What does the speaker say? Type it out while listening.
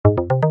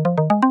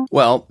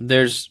Well,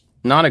 there's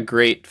not a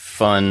great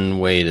fun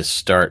way to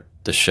start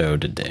the show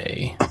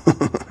today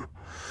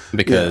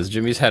because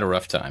Jimmy's had a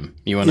rough time.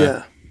 You want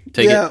to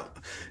take it?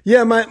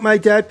 Yeah, my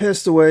dad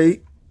passed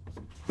away.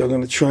 I'm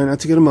going to try not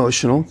to get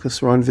emotional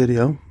because we're on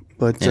video.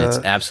 But And it's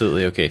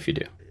absolutely okay if you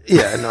do.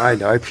 Yeah, no, I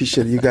know. I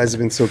appreciate it. You guys have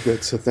been so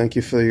good. So thank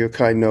you for your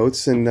kind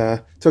notes. And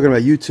talking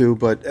about you two,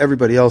 but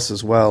everybody else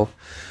as well.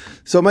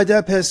 So my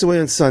dad passed away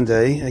on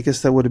Sunday. I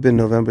guess that would have been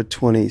November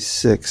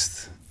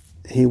 26th.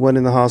 He went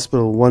in the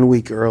hospital 1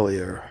 week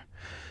earlier.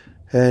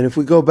 And if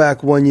we go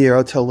back 1 year,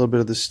 I'll tell a little bit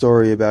of the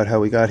story about how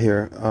we got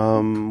here.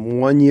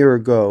 1 year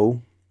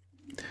ago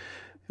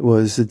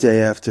was the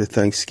day after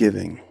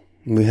Thanksgiving.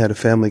 We had a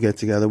family get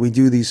together. We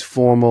do these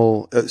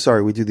informal get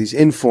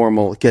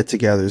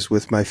togethers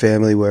with my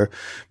family where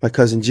my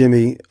cousin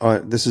Jimmy,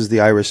 this is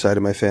the Irish side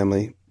of my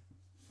family.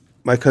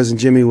 My cousin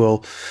Jimmy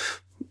will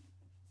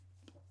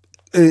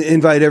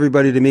invite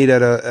everybody to meet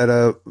at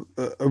a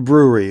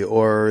brewery,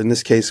 or in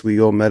this case,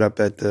 we all met up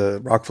at the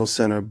Rockville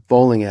Center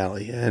bowling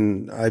alley.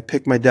 And I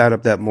picked my dad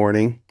up that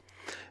morning,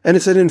 and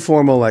it's an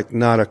informal, like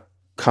not a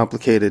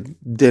complicated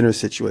dinner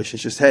situation.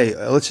 It's just, hey,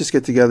 let's just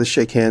get together,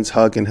 shake hands,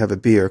 hug, and have a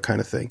beer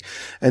kind of thing.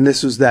 And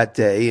this was that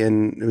day,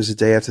 and it was the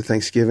day after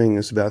Thanksgiving. It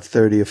was about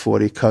 30 or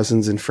 40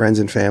 cousins and friends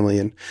and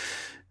family,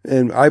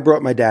 and I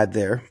brought my dad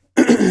there.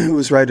 It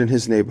was right in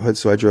his neighborhood,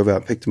 so I drove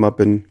out, picked him up,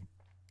 and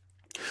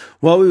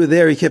while we were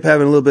there, he kept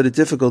having a little bit of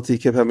difficulty. He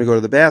kept having to go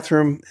to the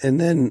bathroom, and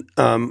then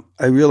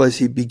I realized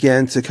he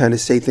began to kind of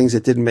say things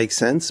that didn't make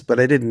sense, but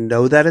I didn't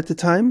know that at the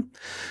time.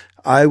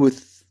 I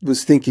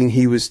was thinking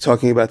he was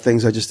talking about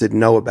things I just didn't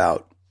know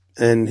about.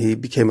 And he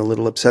became a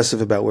little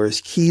obsessive about where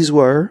his keys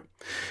were.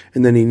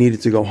 And then he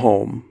needed to go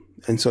home.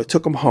 And so I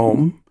took him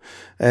home,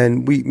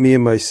 and me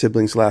and my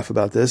siblings laugh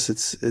about this.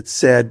 It's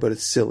sad, but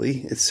it's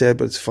silly. It's sad,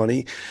 but it's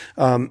funny.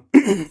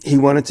 He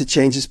wanted to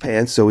change his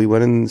pants. So we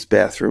went in his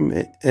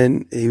bathroom,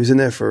 and he was in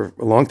there for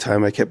a long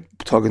time. I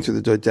kept talking through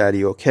the door, "Daddy,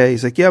 you okay?"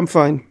 He's like, "Yeah, I'm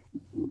fine."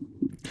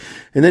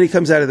 And then he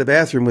comes out of the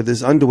bathroom with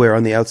his underwear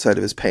on the outside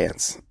of his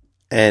pants.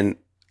 And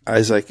I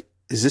was like,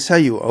 "Is this how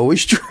you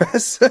always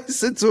dress?" I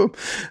said to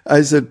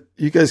him,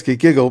 "You guys could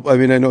giggle. I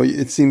mean, I know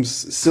it seems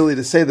silly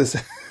to say this."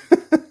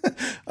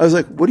 I was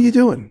like, "What are you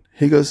doing?"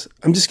 He goes,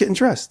 "I'm just getting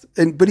dressed."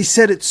 But he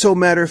said it so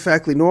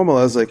matter-of-factly normal.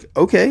 I was like,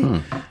 "Okay."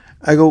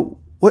 I go,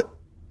 "What?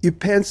 Your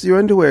pants, your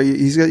underwear,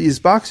 he's got his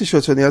boxer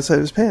shorts on the outside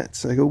of his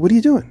pants." I go, "What are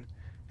you doing?"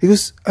 He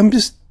goes, "I'm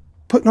just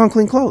putting on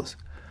clean clothes."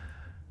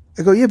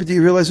 I go, "Yeah, but do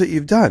you realize what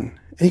you've done?"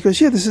 And he goes,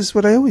 "Yeah, this is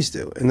what I always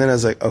do." And then I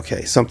was like,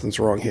 okay, something's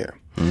wrong here.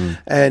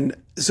 And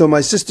so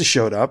my sister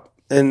showed up,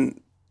 and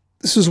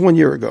this was 1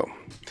 year ago.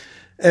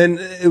 And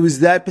it was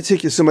that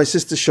particular, so my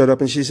sister showed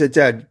up and she said,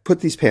 "Dad, put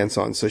these pants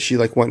on." So she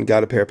like went and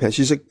got a pair of pants.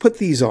 She's like, "Put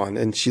these on."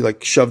 And she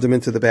like shoved them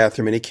into the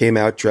bathroom, and he came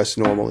out dressed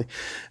normally.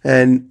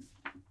 And,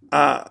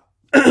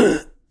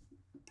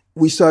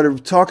 we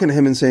started talking to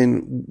him and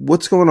saying,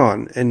 "What's going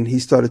on?" And he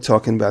started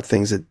talking about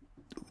things that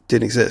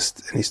didn't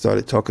exist. And he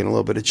started talking a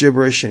little bit of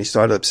gibberish, and he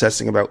started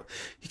obsessing about,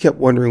 he kept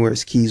wondering where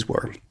his keys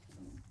were.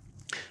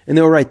 And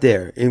they were right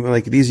there. And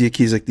like, "These are your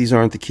keys." Like, "These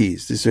aren't the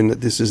keys. This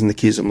isn't the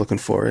keys I'm looking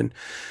for." And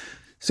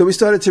so we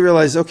started to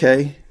realize,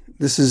 okay,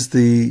 this is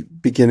the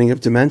beginning of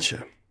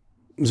dementia,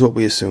 is what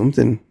we assumed,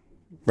 and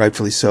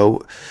rightfully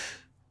so.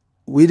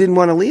 We didn't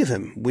want to leave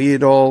him. We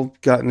had all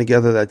gotten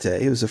together that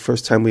day. It was the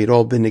first time we had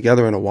all been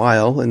together in a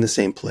while in the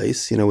same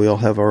place. You know, we all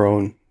have our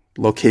own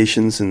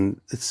locations,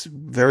 and it's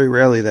very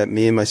rarely that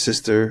me and my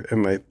sister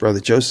and my brother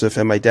Joseph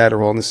and my dad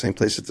are all in the same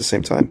place at the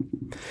same time.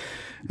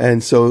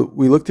 And so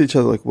we looked at each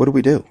other like, what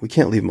do? We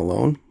can't leave him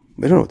alone.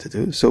 We don't know what to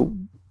do. So,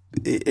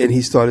 and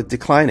he started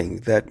declining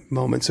that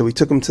moment. So we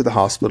took him to the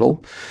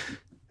hospital,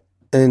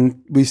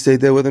 and we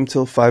stayed there with him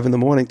till 5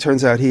 a.m.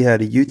 Turns out he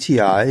had a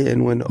UTI.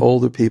 And when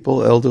elderly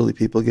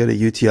people get a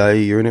UTI, a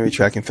urinary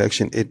tract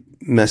infection, it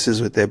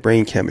messes with their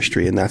brain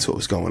chemistry. And that's what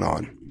was going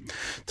on.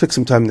 Took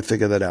some time to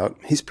figure that out.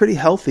 He's pretty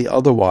healthy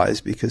otherwise,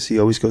 because he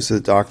always goes to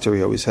the doctor.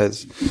 He always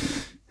has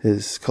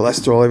his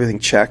cholesterol, everything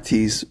checked.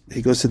 He's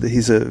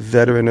a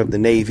veteran of the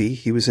Navy.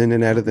 He was in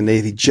and out of the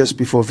Navy just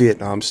before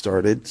Vietnam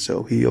started.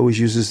 So he always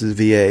uses the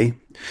VA.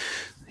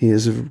 He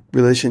has a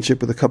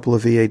relationship with a couple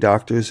of VA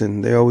doctors,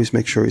 and they always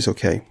make sure he's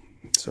okay.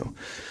 So,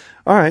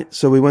 all right.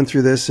 So we went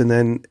through this, and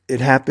then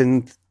it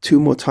happened 2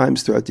 more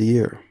times throughout the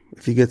year.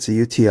 If he gets a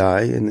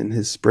UTI, and then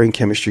his brain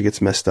chemistry gets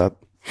messed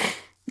up.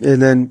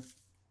 And then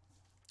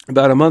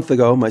about a month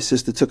ago, my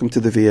sister took him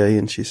to the VA,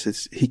 and she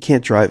says, he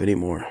can't drive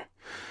anymore.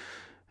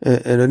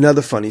 And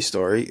another funny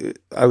story,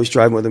 I was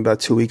driving with him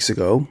about 2 weeks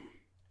ago.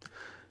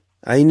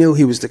 I knew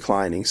he was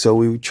declining, so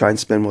we would try and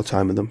spend more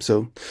time with him.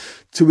 So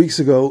 2 weeks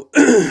ago,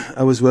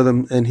 I was with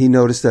him, and he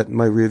noticed that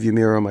my rearview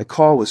mirror on my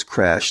car was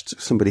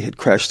crashed. Somebody had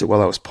crashed it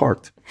while I was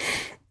parked.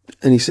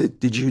 And he said,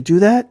 "Did you do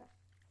that?"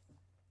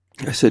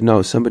 I said,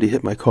 "No, somebody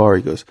hit my car."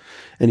 He goes,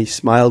 and he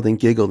smiled and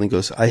giggled and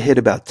goes, "I hit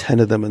about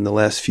 10 of them in the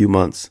last few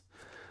months."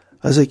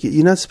 I was like,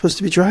 "You're not supposed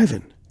to be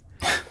driving."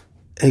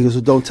 And he goes,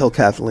 "Well, don't tell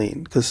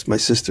Kathleen," because my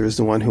sister is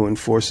the one who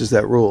enforces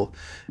that rule.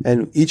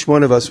 And each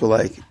one of us were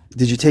like,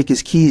 "Did you take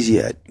his keys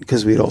yet?"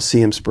 Because we'd all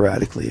see him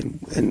sporadically.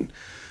 And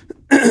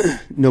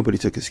nobody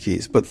took his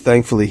keys, but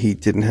thankfully he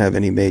didn't have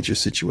any major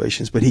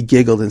situations. But he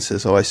giggled and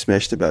says, I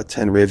smashed about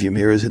 10 rearview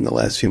mirrors in the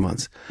last few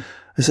months.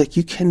 I was like,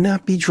 you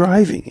cannot be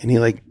driving. And he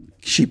like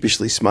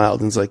sheepishly smiled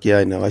and was like, yeah,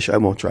 I know, I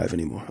won't drive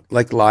anymore.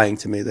 Like lying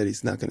to me that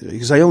he's not going to do it.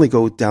 Because I only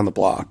go down the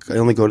block. I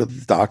only go to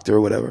the doctor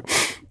or whatever,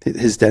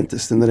 his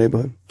dentist in the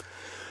neighborhood.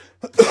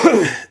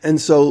 And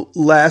so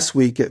last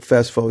week at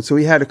Fast Forward, so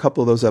he had a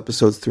couple of those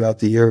episodes throughout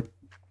the year.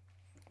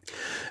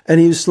 And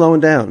he was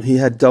slowing down. He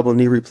had double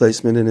knee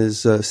replacement in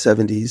his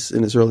 70s,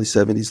 in his early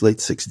 70s, late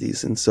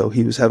 60s. And so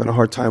he was having a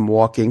hard time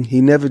walking.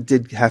 He never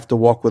did have to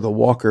walk with a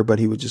walker, but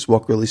he would just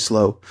walk really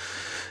slow.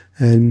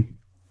 And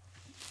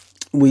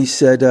we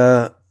said,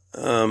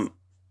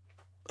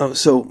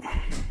 so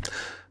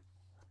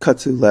cut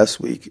to last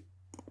week.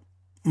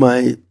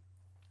 My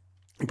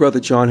brother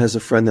John has a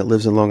friend that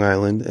lives in Long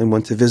Island and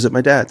went to visit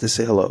my dad to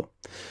say hello.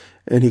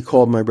 And he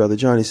called my brother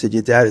John. He said,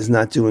 your dad is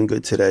not doing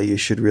good today. You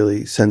should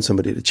really send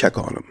somebody to check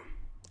on him.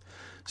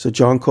 So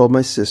John called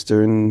my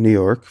sister in New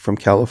York from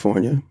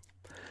California.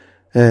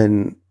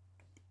 And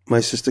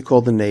my sister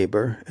called the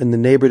neighbor. And the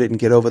neighbor didn't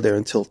get over there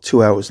until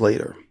 2 hours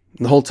later.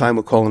 And the whole time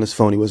we're calling his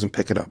phone, he wasn't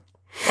picking up.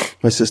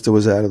 My sister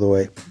was out of the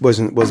way,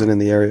 wasn't in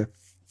the area.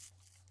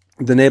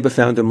 The neighbor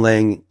found him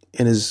laying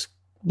in his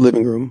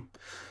living room,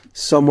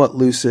 somewhat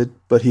lucid,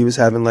 but he was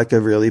having like a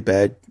really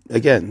bad,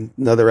 again,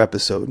 another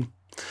episode.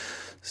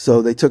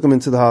 So they took him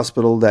into the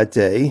hospital that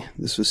day.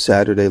 This was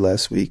Saturday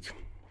last week.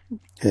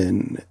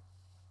 And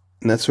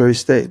that's where he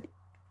stayed.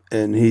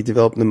 And he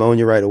developed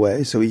pneumonia right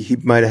away. So he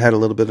might have had a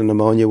little bit of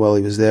pneumonia while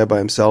he was there by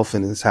himself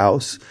in his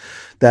house.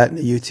 That and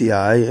a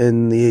UTI.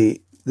 And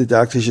the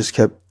doctors just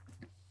kept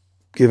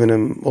giving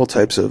him all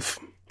types of,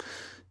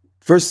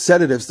 first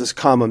sedatives to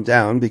calm him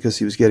down because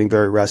he was getting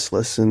very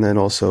restless. And then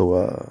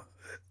also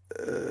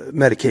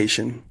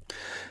medication.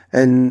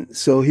 And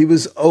so he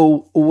was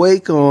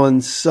awake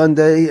on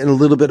Sunday and a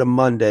little bit of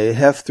Monday.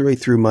 Halfway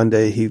through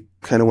Monday, he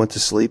kind of went to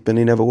sleep and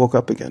he never woke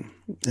up again.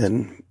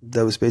 And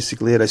that was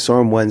basically it. I saw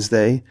him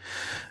Wednesday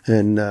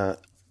and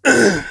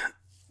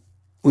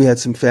we had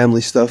some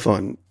family stuff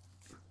on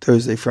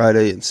Thursday,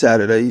 Friday, and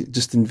Saturday,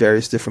 just in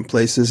various different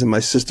places. And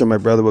my sister and my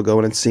brother were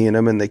going and seeing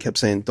him and they kept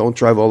saying, don't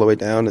drive all the way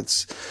down.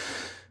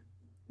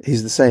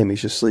 He's the same.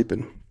 He's just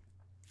sleeping.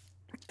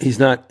 He's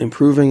not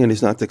improving and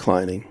he's not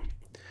declining.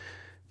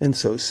 And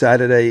so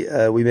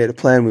Saturday, we made a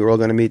plan. We were all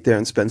going to meet there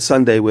and spend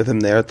Sunday with him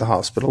there at the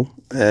hospital.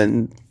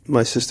 And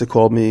my sister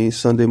called me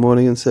Sunday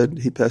morning and said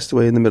he passed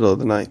away in the middle of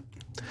the night.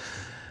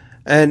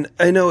 And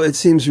I know it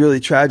seems really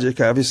tragic.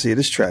 Obviously, it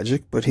is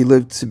tragic, but he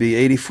lived to be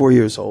 84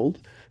 years old.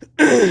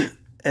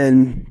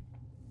 And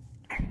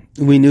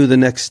we knew the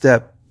next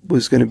step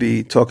was going to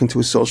be talking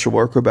to a social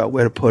worker about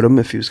where to put him,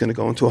 if he was going to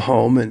go into a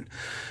home. And,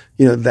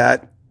 you know,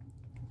 that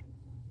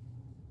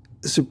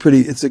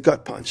it's a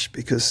gut punch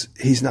because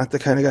he's not the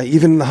kind of guy,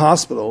 even in the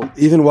hospital,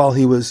 even while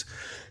he was,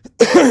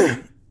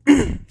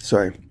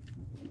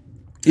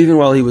 even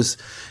while he was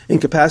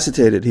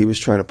incapacitated, he was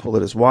trying to pull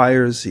at his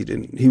wires.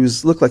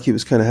 Looked like he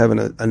was kind of having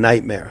a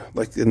nightmare,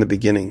 like in the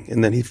beginning,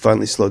 and then he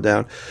finally slowed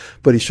down,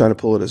 but he's trying to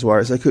pull at his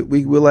wires.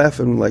 We were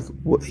laughing like,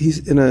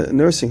 he's in a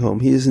nursing home.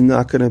 He is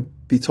not going to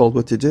be told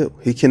what to do.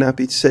 He cannot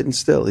be sitting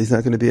still. He's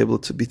not going to be able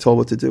to be told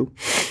what to do.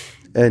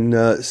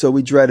 And, so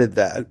we dreaded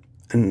that.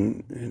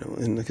 And, you know,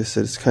 and like I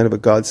said, it's kind of a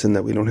godsend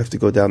that we don't have to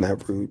go down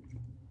that route.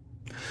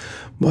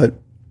 But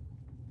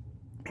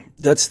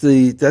that's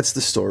the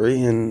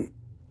story. And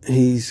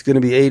he's going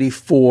to be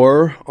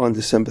 84 on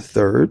December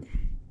 3rd.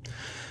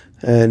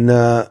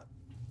 And,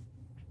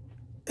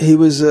 he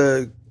was,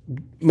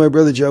 my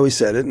brother Joey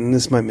said it, and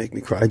this might make me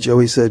cry.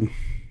 Joey said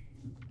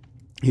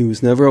he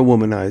was never a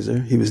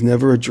womanizer. He was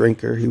never a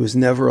drinker. He was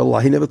never a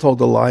lie. He never told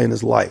a lie in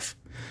his life.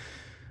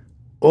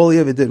 All he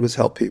ever did was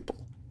help people.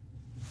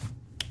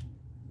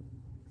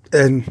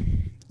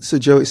 And so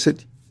Joey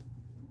said,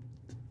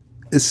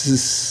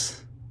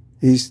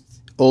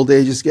 old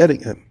age is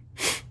getting him.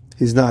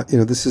 He's not,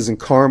 this isn't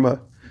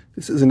karma.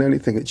 This isn't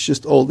anything. It's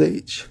just old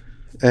age.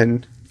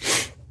 And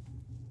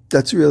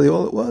that's really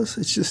all it was.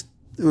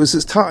 It was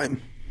his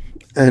time.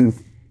 And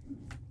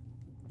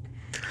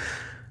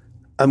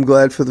I'm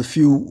glad for the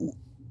few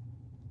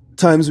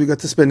times we got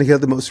to spend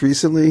together most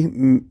recently.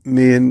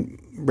 Me and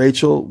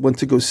Rachel went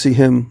to go see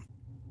him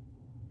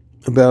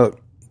about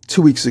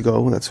 2 weeks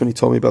ago. That's when he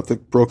told me about the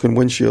broken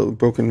windshield,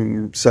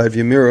 broken side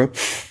view mirror.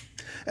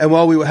 And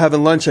while we were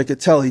having lunch, I could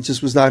tell he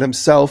just was not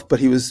himself, but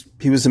he was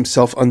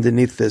himself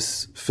underneath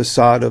this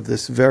facade of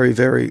this very,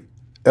 very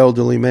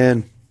elderly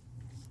man.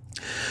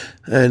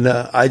 And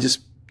I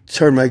just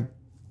turned my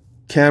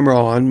camera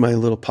on, my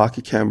little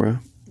pocket camera,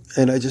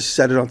 and I just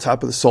set it on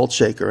top of the salt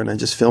shaker, and I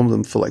just filmed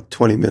him for like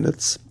 20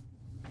 minutes.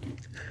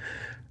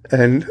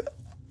 And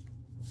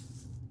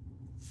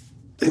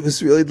it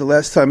was really the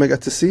last time I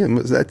got to see him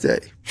was that day.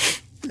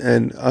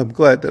 And I'm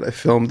glad that I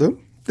filmed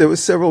him. There were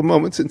several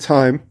moments in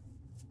time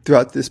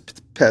throughout this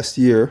past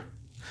year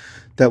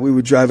that we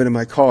were driving in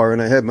my car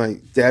and I had my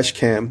dash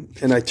cam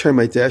and I turned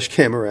my dash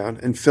cam around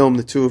and filmed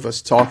the two of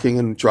us talking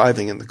and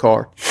driving in the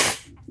car.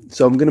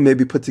 So I'm going to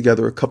maybe put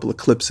together a couple of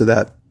clips of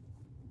that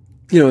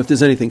if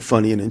there's anything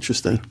funny and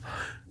interesting,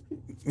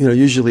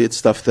 usually it's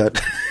stuff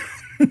that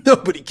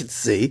nobody can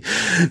see,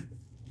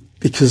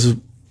 because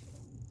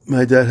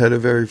my dad had a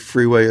very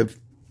free way of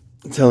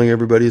telling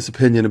everybody his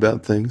opinion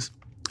about things.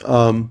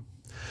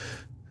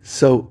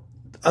 So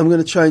I'm going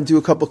to try and do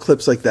a couple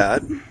clips like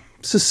that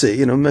to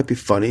see, it might be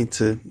funny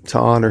to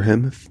honor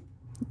him, if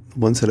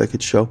ones that I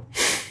could show.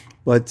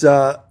 But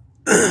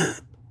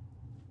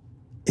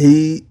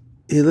he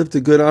lived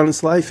a good,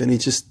 honest life, and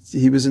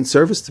he was in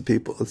service to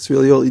people. That's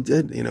really all he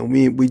did.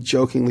 We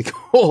jokingly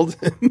called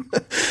him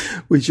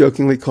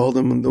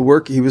the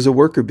worker. He was a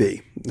worker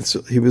bee.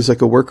 He was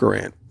like a worker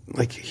ant.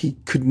 Like, he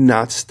could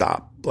not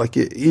stop. Like,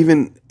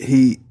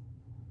 he's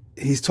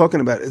talking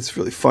about, it's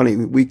really funny.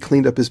 We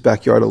cleaned up his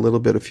backyard a little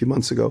bit a few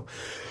months ago.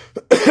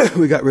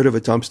 We got rid of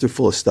a dumpster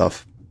full of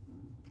stuff.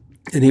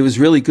 And he was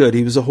really good.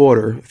 He was a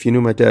hoarder. If you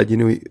knew my dad, you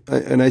knew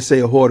and I say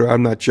a hoarder,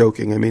 I'm not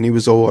joking. I mean, he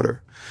was a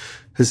hoarder.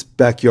 His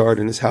backyard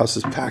and his house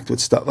is packed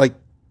with stuff. Like,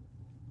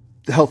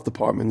 the health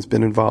department's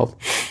been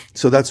involved.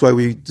 So that's why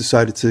we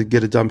decided to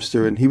get a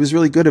dumpster. And he was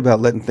really good about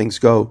letting things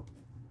go.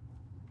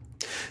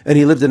 And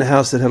he lived in a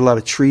house that had a lot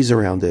of trees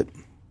around it.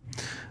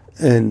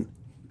 And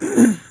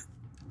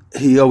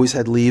he always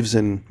had leaves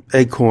and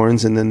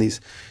acorns, and then these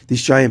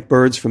giant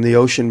birds from the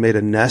ocean made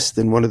a nest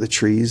in one of the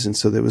trees, and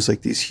so there was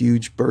like these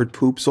huge bird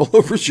poops all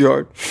over his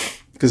yard,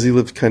 because he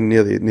lived kind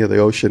of near the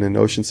ocean in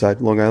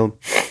Oceanside, Long Island.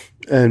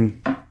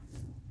 And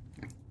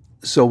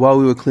so while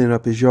we were cleaning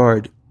up his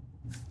yard,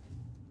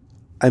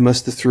 I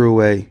must have threw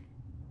away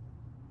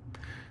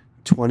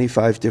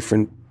 25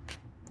 different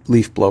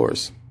leaf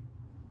blowers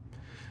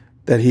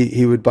that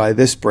he would buy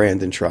this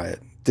brand and try it.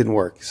 Didn't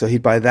work. So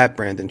he'd buy that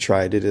brand and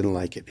try it. He didn't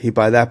like it. He'd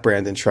buy that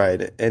brand and try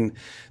it. And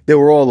they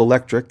were all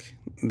electric.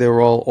 They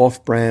were all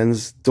off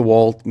brands,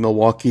 DeWalt,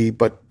 Milwaukee,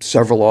 but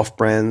several off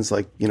brands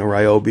like,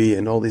 Ryobi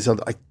and all these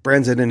other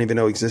brands I didn't even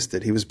know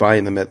existed. He was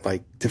buying them at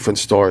like different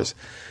stores.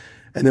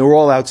 And they were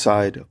all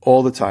outside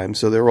all the time.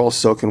 So they were all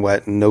soaking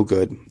wet and no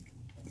good.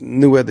 Who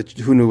knew where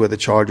the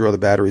charger or the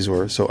batteries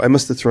were. So I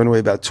must have thrown away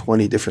about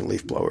 20 different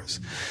leaf blowers.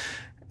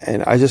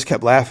 And I just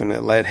kept laughing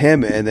at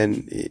him. And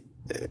then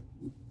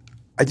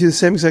I do the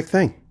same exact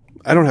thing.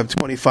 I don't have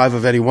 25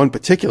 of any one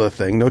particular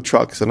thing. No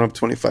trucks. I don't have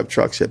 25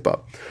 trucks yet,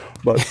 but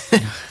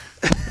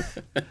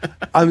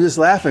I'm just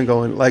laughing,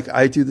 going like,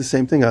 I do the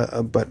same thing.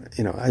 But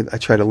I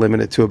try to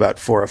limit it to about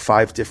 4 or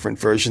 5 different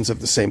versions of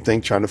the same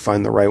thing, trying to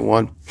find the right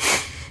one.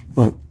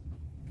 But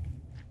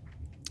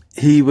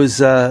he was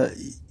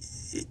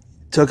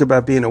talk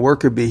about being a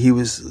worker bee. He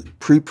was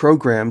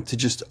pre-programmed to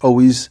just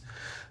always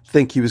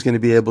think he was going to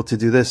be able to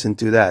do this and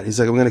do that. He's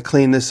like, I'm going to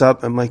clean this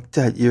up. I'm like,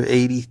 Dad, you're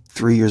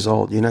 83 years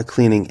old. You're not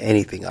cleaning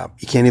anything up.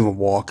 You can't even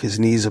walk. His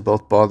knees are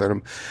both bothering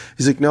him.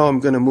 He's like, no, I'm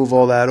going to move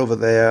all that over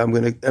there. I'm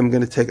going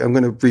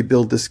to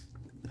rebuild this.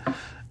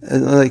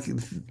 And like,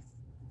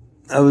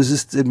 I was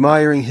just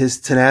admiring his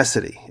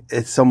tenacity.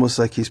 It's almost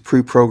like he's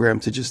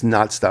pre-programmed to just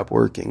not stop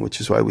working,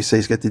 which is why we say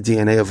he's got the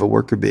DNA of a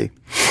worker bee.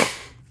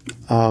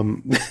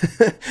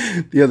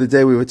 The other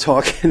day we were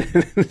talking,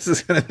 and this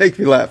is going to make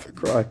me laugh and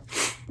cry.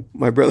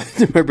 My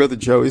brother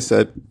Joey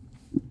said,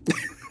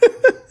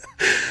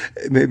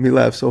 it made me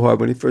laugh so hard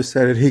when he first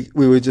said it.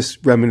 We were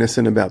just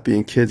reminiscing about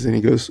being kids, and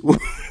he goes,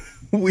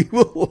 we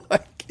were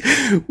like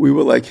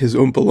his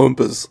Oompa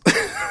Loompas.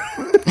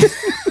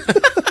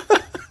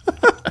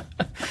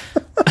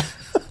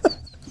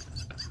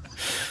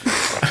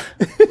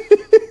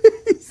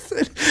 He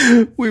said,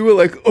 we were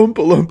like Oompa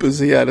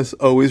Loompas. He had us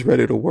always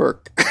ready to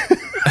work.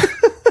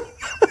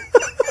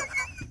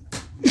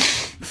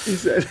 He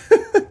said,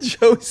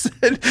 Joe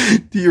said,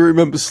 do you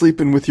remember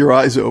sleeping with your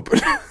eyes open?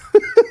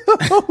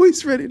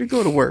 Always ready to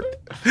go to work.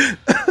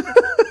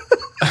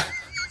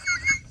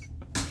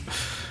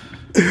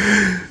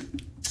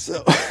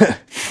 So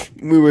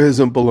we were his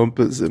Oompa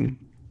Loompas, and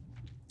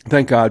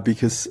thank God,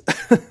 because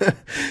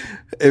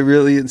it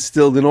really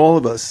instilled in all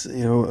of us,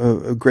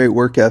 a great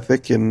work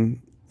ethic.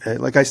 And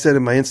like I said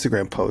in my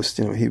Instagram post,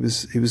 he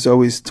was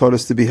always taught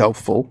us to be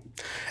helpful.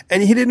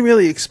 And he didn't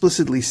really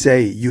explicitly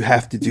say, you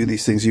have to do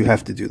these things, you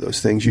have to do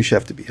those things, you should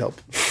have to be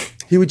helpful.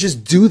 He would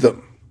just do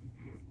them.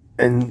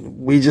 And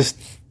we just,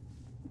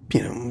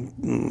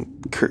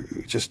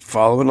 just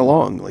following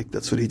along. Like,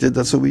 that's what he did,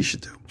 that's what we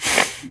should do.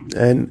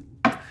 And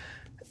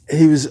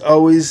he was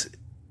always,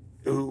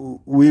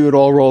 we would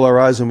all roll our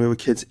eyes when we were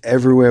kids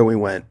everywhere we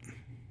went.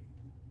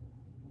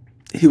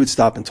 He would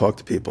stop and talk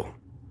to people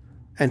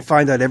and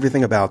find out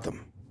everything about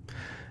them.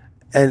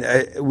 And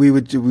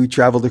we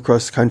traveled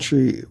across the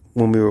country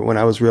when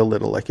I was real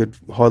little. I could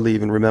hardly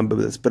even remember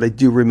this, but I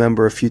do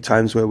remember a few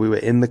times where we were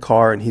in the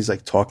car and he's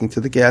like talking to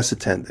the gas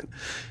attendant.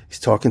 He's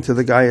talking to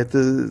the guy at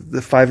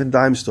the 5 and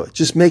dime store,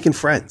 just making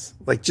friends,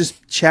 like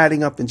just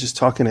chatting up and just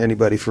talking to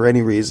anybody for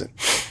any reason.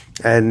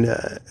 And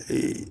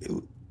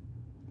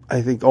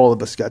I think all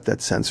of us got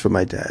that sense from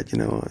my dad.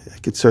 I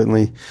could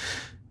certainly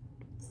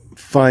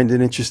find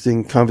an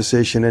interesting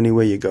conversation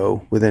anywhere you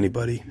go with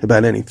anybody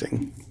about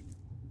anything.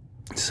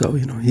 So,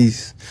 he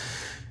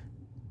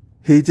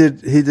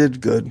did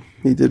good.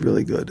 He did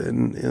really good.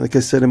 And like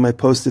I said in my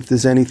post, if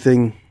there's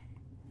anything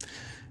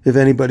if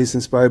anybody's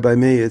inspired by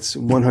me, it's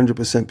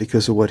 100%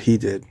 because of what he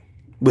did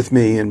with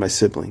me and my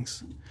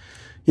siblings.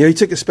 You know, he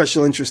took a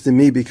special interest in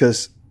me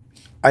because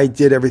I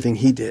did everything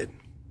he did.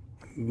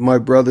 My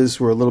brothers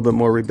were a little bit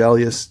more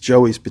rebellious.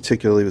 Joey's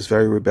particularly was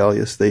very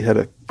rebellious. They had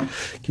a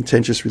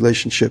contentious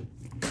relationship.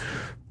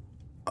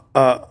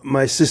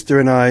 My sister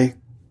and I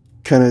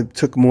kind of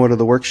took more to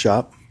the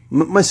workshop.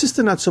 My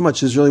sister, not so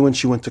much. It was really when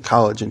she went to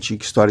college and she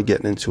started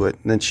getting into it.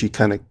 And then she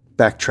kind of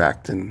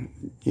backtracked and,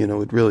 you know,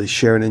 would really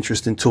share an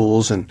interest in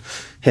tools and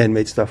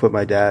handmade stuff with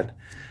my dad.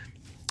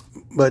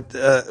 But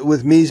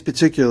with me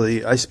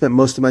particularly, I spent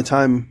most of my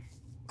time,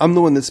 I'm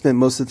the one that spent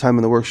most of the time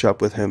in the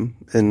workshop with him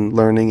and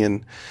learning.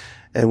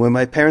 And when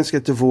my parents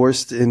got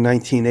divorced in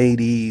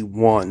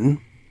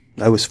 1981,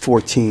 I was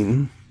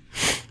 14.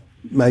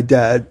 My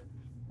dad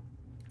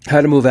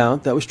had to move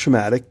out. That was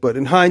traumatic. But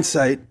in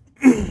hindsight,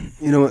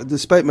 you know,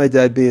 despite my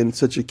dad being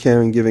such a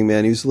caring, giving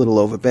man, he was a little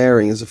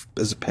overbearing as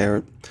a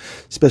parent,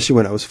 especially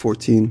when I was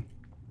 14.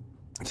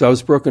 So I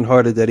was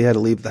brokenhearted that he had to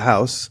leave the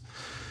house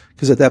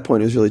because at that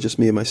point it was really just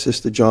me and my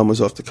sister. John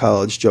was off to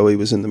college. Joey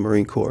was in the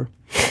Marine Corps.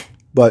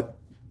 But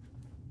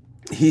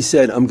he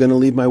said, I'm going to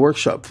leave my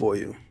workshop for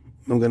you.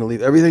 I'm going to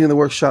leave everything in the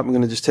workshop. I'm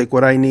going to just take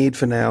what I need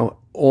for now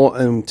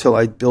until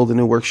I build a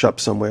new workshop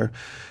somewhere.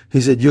 He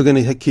said, you're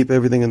going to keep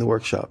everything in the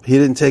workshop. He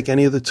didn't take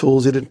any of the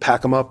tools. He didn't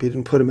pack them up. He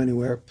didn't put them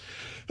anywhere.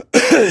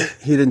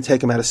 He didn't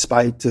take them out of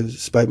spite to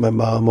spite my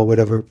mom or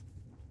whatever.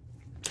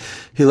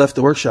 He left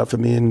the workshop for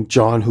me and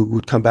John, who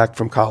would come back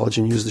from college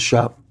and use the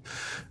shop.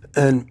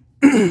 And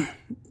I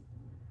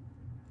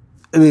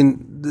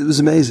mean, it was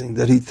amazing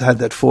that he had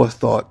that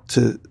forethought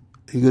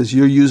he goes,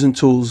 you're using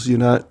tools.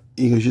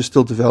 You're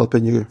still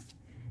developing your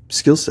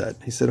skill set.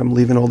 He said, I'm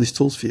leaving all these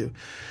tools for you.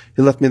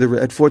 He left me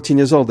at 14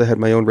 years old. I had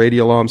my own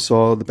radio alarm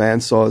saw, the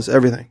band saws,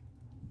 everything.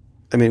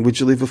 I mean,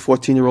 would you leave a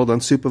 14-year-old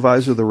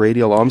unsupervised with a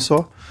radio alarm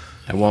saw?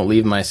 I won't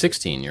leave my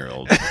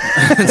 16-year-old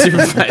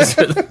unsupervised.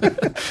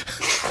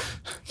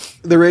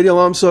 The radio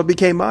alarm saw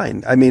became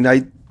mine. I mean,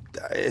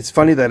 it's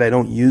funny that I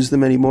don't use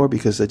them anymore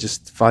because I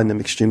just find them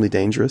extremely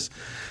dangerous.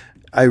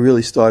 I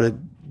really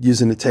started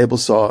using the table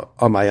saw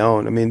on my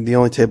own. I mean, the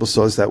only table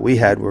saws that we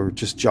had were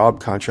just job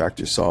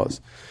contractor saws.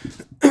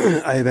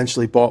 I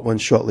eventually bought one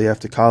shortly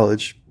after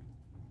college.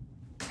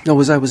 No,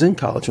 I was in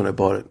college when I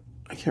bought it.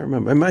 I can't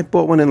remember. I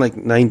bought one in like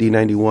 90,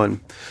 91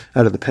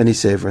 out of the Penny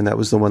Saver, and that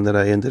was the one that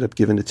I ended up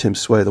giving to Tim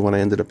Sway, the one I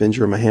ended up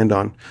injuring my hand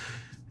on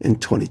in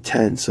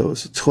 2010. So it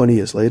was 20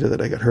 years later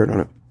that I got hurt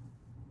on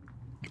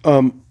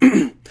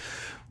it.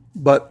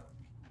 But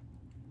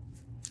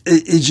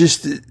it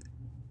just,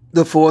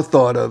 the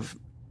forethought of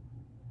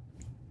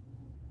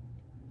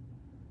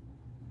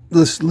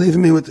just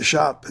leaving me with the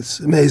shop, it's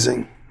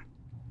amazing.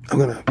 I'm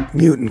going to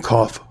mute and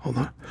cough. Hold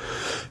on.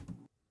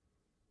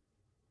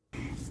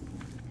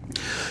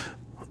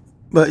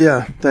 But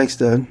yeah, thanks,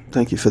 Dad.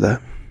 Thank you for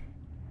that.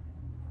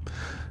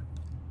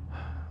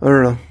 I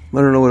don't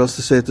know what else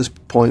to say at this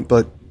point,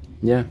 but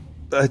yeah,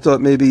 I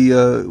thought maybe,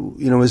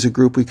 as a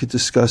group we could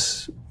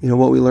discuss,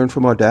 what we learned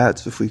from our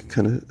dads if we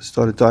kind of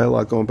start a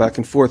dialogue going back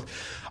and forth.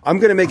 I'm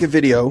going to make a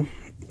video.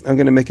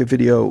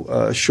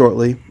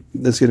 Shortly.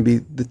 That's going to be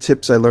the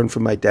tips I learned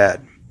from my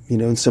dad,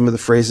 and some of the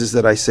phrases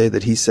that I say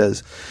that he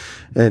says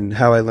and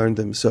how I learned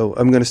them. So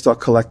I'm going to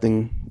start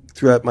collecting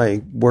throughout my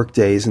work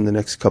days in the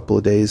next couple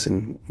of days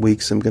and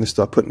weeks. I'm going to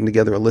start putting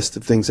together a list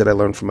of things that I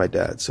learned from my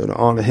dad. So to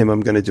honor him,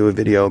 I'm going to do a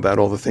video about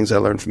all the things I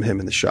learned from him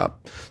in the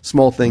shop.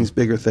 Small things,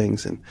 bigger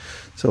things. And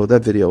so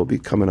that video will be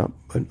coming up.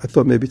 But I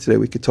thought maybe today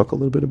we could talk a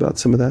little bit about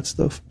some of that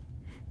stuff.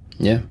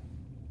 Yeah.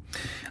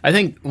 I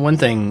think one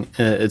thing,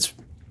 it's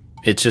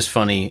just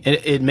funny.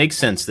 It makes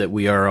sense that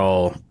we are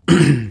all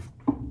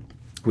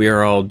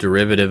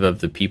derivative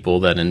of the people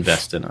that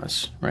invest in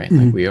us, right?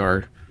 Mm-hmm. Like we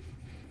are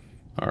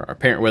our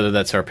parent, whether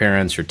that's our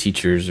parents or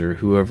teachers or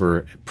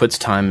whoever puts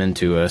time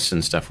into us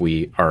and stuff.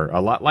 We are a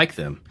lot like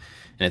them,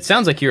 and it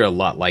sounds like you're a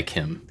lot like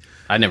him.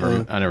 I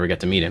never got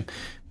to meet him,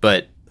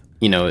 but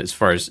as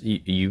far as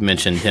you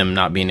mentioned him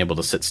not being able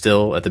to sit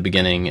still at the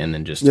beginning and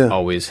then just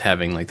always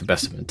having like the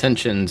best of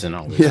intentions and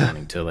always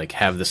wanting to like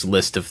have this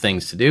list of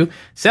things to do.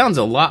 Sounds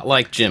a lot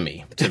like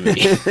Jimmy to me.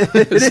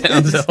 It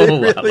sounds a whole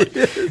lot like.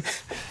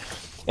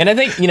 And I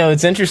think,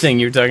 it's interesting.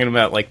 You're talking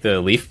about like the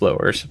leaf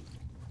blowers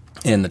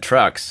and the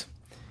trucks,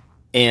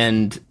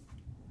 and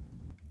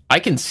I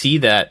can see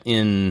that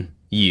in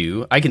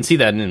you. I can see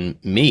that in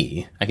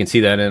me. I can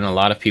see that in a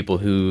lot of people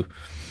who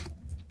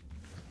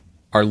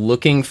are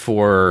looking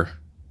for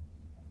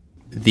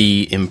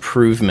the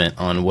improvement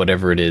on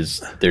whatever it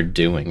is they're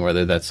doing,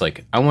 whether that's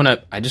like,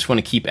 I just want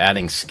to keep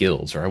adding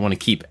skills, or I want to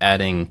keep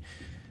adding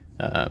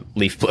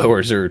leaf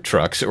blowers or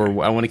trucks,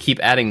 or I want to keep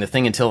adding the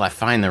thing until I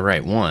find the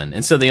right one.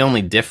 And so the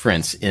only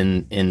difference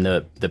in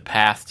the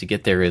path to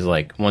get there is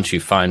like, once you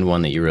find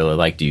one that you really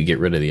like, do you get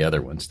rid of the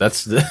other ones?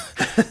 That's the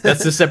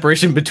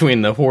separation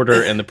between the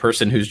hoarder and the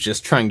person who's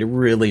just trying to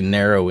really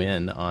narrow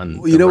in on.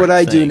 Well, what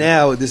I do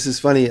now, this is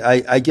funny.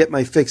 I get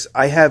my fix.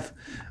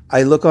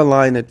 I look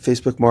online at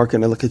Facebook Market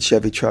and I look at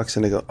Chevy trucks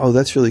and I go, oh,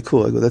 that's really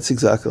cool. I go, that's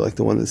exactly like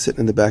the one that's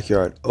sitting in the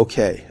backyard.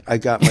 Okay, I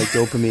got my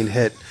dopamine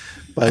hit.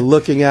 by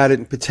looking at it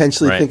and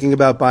potentially Right. thinking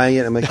about buying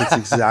it. I'm like, it's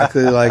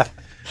exactly like.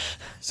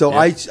 So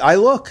I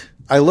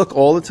look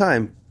all the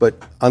time,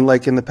 but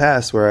unlike in the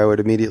past where I would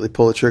immediately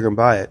pull the trigger and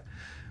buy it,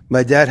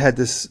 my dad had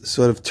this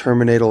sort of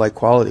Terminator-like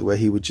quality where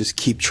he would just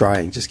keep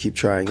trying.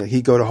 Like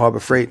he'd go to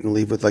Harbor Freight and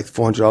leave with like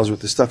 $400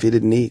 worth of stuff he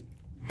didn't need,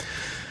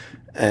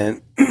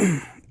 and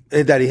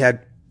that he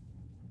had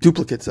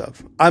duplicates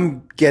of.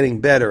 I'm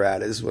getting better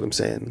at it, is what I'm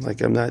saying. Like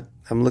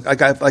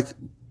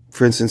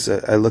for instance,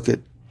 I look at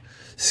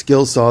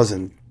skill saws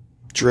and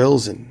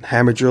drills and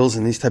hammer drills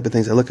and these type of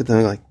things. I look at them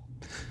and I'm like,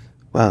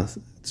 wow,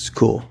 it's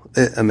cool.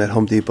 I'm at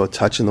Home Depot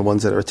touching the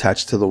ones that are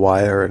attached to the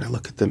wire, and I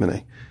look at them and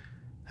I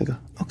go,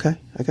 okay,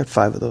 I got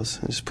 5 of those.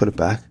 I just put it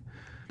back.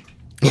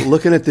 But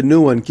looking at the new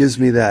one gives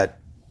me that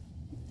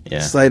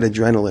slight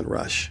adrenaline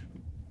rush.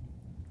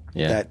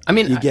 Yeah. That I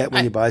mean, you get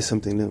when you buy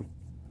something new.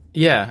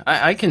 Yeah,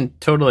 I can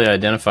totally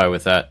identify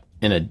with that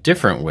in a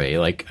different way.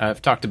 Like,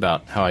 I've talked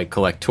about how I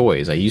collect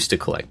toys. I used to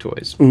collect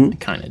toys. I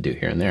kind of do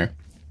here and there.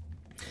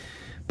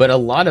 But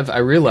I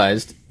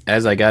realized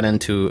as I got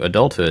into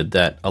adulthood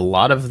that a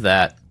lot of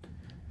that,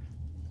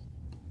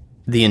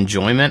 the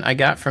enjoyment I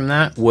got from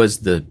that was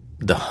the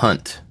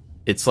hunt.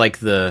 It's like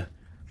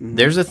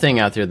there's a thing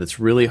out there that's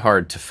really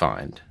hard to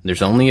find.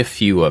 There's only a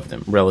few of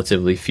them,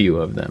 relatively few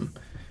of them.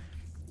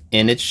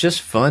 And it's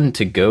just fun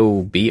to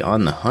go be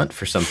on the hunt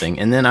for something.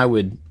 And then I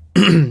would,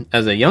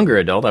 as a younger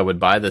adult, I would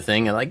buy the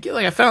thing and like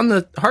I found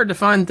the hard to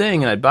find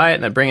thing, and I'd buy it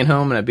and I'd bring it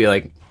home and I'd be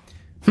like,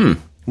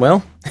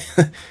 well,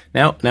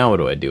 now what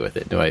do I do with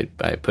it? Do I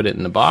put it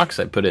in the box?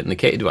 I put it in the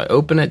case. Do I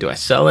open it? Do I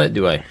sell it?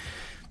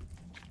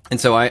 And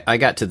so I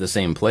got to the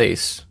same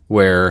place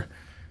where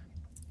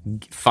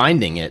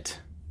finding it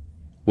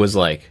was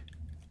like,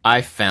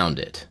 I found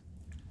it.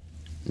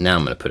 Now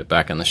I'm going to put it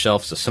back on the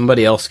shelf so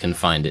somebody else can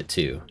find it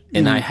too.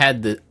 And I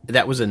had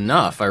that was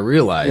enough. I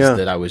realized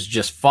that I was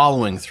just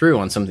following through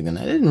on something that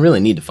I didn't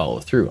really need to follow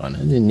through on. I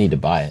didn't need to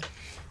buy it.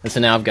 And so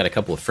now I've got a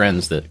couple of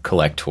friends that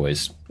collect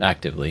toys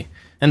actively,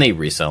 and they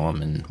resell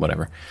them and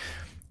whatever.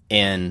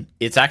 And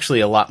it's actually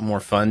a lot more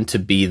fun to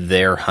be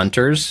their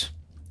hunters,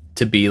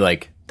 to be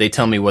like, they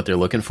tell me what they're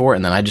looking for,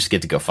 and then I just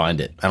get to go find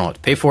it. I don't have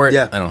to pay for it.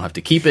 Yeah. I don't have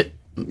to keep it,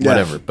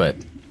 whatever. But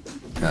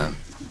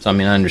so, I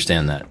mean, I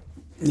understand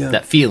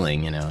that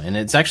feeling, and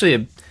it's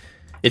actually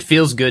it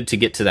feels good to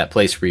get to that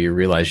place where you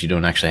realize you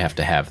don't actually have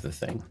to have the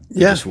thing.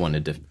 You just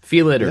wanted to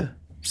feel it or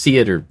see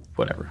it or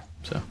whatever.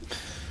 So,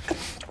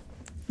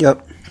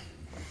 yep.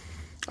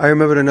 I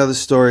remembered another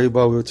story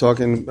while we were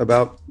talking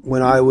about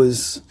when I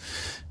was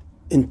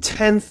in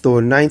 10th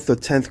or 9th or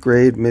 10th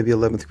grade, maybe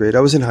 11th grade. I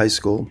was in high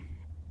school,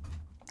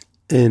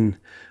 and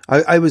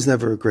I was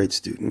never a great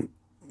student.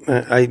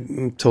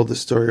 I told this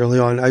story early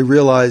on.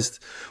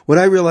 When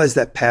I realized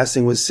that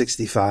passing was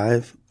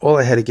 65, all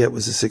I had to get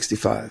was a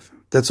 65.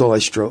 That's all I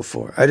strove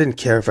for. I didn't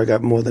care if I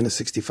got more than a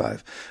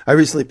 65. I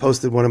recently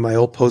posted one of my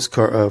old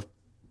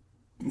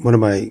one of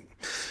my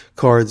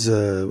cards.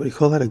 What do you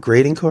call that? A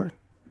grading card?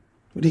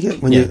 What do you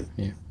get when you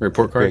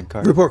report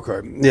card? Report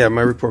card. Yeah, my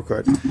report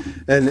card.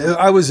 And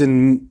I was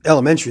in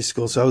elementary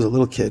school, so I was a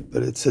little kid.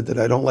 But it said that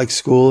I don't like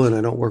school and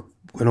I don't work.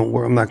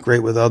 I'm not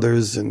great with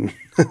others, and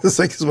it's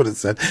like is what it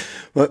said.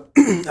 But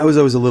I was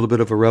always a little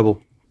bit of a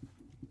rebel.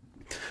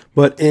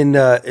 But in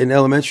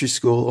elementary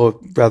school, or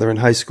rather in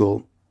high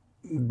school,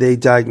 they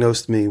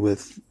diagnosed me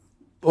with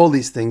all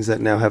these things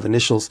that now have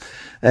initials,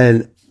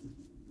 and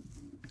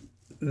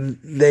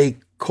they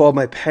called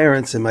my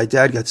parents, and my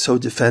dad got so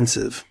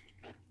defensive.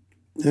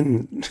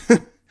 And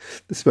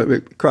this might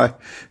make me cry.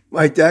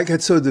 My dad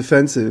got so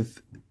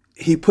defensive.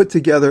 He put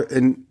together,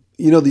 and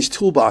these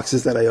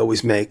toolboxes that I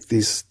always make,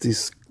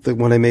 the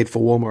one I made for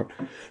Walmart.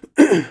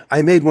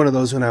 I made one of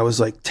those when I was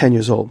like 10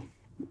 years old.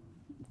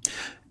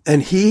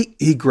 And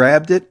he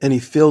grabbed it and he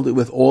filled it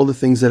with all the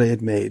things that I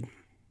had made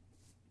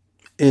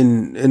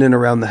in and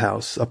around the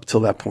house up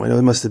till that point.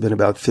 It must have been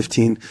about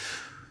 15.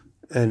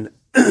 And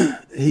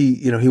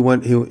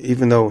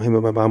even though him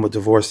and my mom were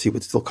divorced, he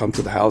would still come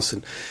to the house,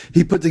 and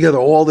he put together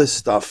all this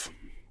stuff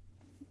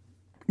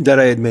that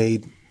I had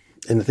made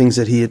and the things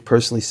that he had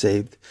personally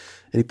saved.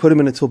 And he put them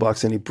in a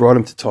toolbox, and he brought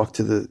him to talk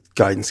to the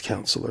guidance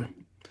counselor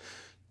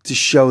to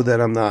show that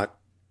I'm not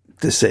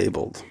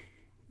disabled.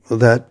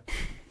 That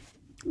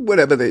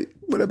whatever they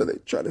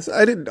try to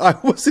say, I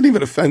wasn't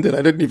even offended.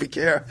 I didn't even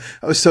care.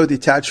 I was so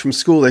detached from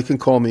school. They can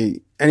call me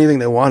anything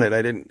they wanted.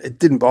 It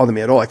didn't bother me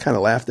at all. I kind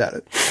of laughed at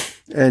it.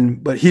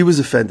 But he was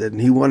offended,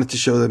 and he wanted to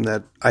show them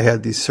that I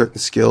had these certain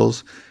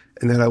skills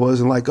and that I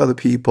wasn't like other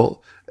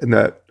people, and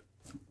that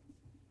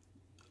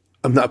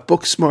I'm not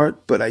book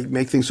smart, but I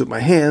make things with my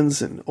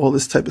hands and all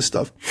this type of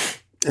stuff.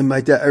 And my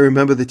dad, I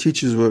remember the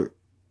teachers were,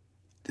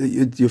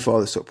 your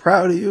father's so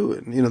proud of you.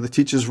 And, the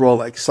teachers were all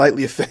like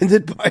slightly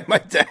offended by my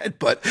dad,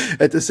 but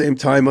at the same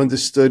time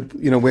understood,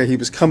 where he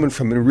was coming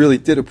from and really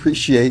did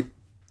appreciate,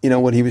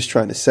 what he was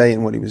trying to say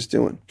and what he was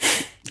doing.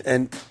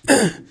 And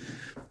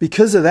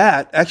because of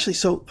that, actually,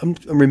 so I'm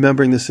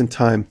remembering this in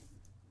time.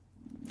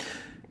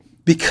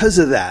 Because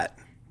of that,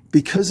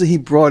 because he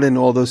brought in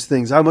all those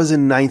things. I was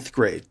in ninth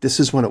grade. This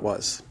is when it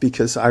was,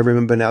 because I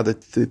remember now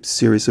the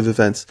series of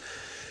events.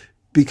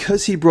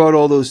 Because he brought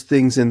all those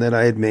things in that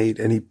I had made,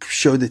 and he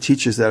showed the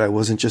teachers that I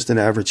wasn't just an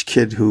average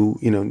kid who,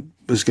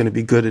 was going to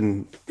be good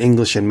in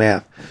English and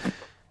math.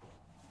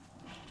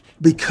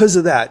 Because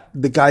of that,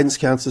 the guidance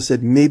counselor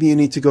said, maybe you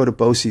need to go to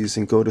BOCES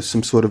and go to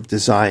some sort of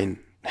design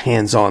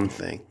hands-on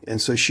thing.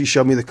 And so she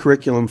showed me the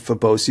curriculum for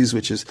BOCES,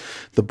 which is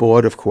the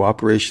Board of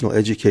Cooperational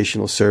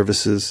Educational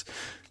Services.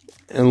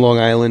 In Long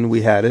Island,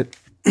 we had it.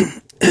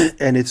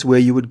 And it's where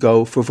you would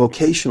go for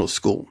vocational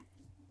school.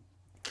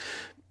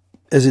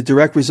 As a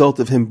direct result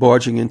of him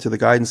barging into the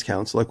guidance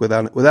council, like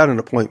without an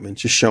appointment,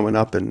 just showing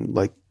up and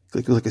like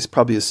it's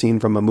probably a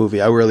scene from a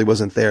movie. I really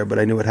wasn't there, but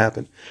I knew it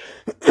happened.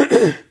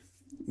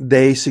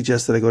 They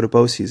suggested I go to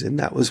BOCES, and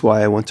that was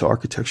why I went to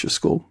architecture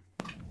school.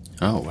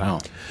 Oh, wow.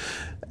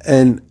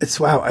 And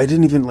I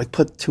didn't even like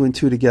put two and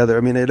two together.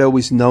 I mean, I'd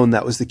always known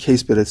that was the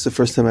case, but it's the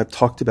first time I've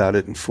talked about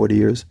it in 40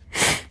 years.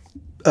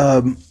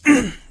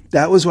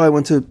 That was why I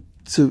went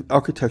to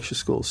architecture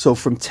school. So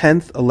from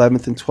 10th,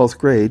 11th, and 12th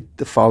grade,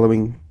 the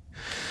following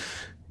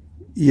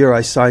year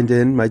I signed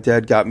in, my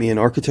dad got me in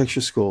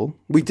architecture school.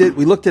 We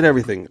looked at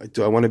everything.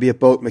 Do I want to be a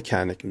boat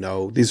mechanic?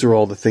 No. These are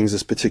all the things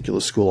this particular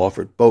school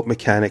offered. Boat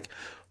mechanic,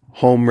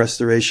 home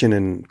restoration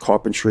and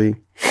carpentry,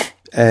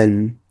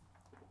 and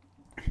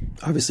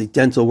obviously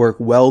dental work,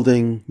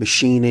 welding,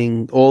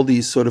 machining, all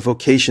these sort of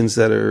vocations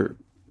that are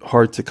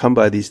hard to come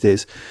by these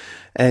days.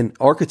 And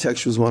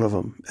architecture was one of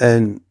them.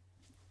 And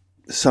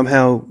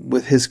somehow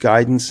with his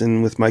guidance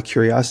and with my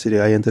curiosity,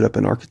 I ended up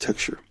in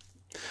architecture.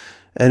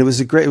 And it was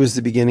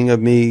the beginning of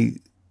me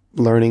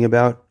learning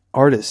about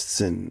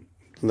artists and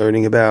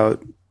learning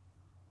about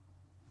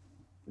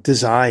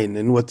design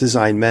and what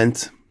design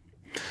meant.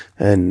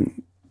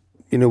 And,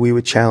 we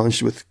were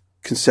challenged with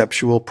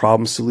conceptual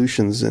problem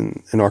solutions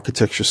in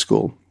architecture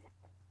school.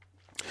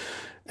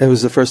 It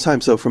was the first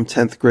time. So from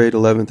 10th grade,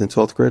 11th, and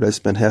 12th grade, I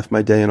spent half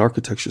my day in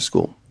architecture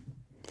school.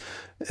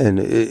 And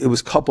it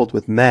was coupled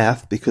with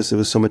math because there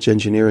was so much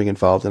engineering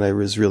involved, and I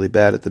was really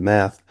bad at the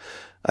math.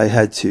 I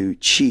had to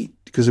cheat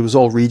because it was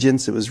all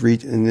Regents. It was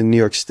in New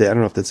York State. I don't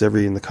know if that's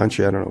every in the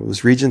country. I don't know. It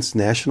was Regents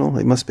National.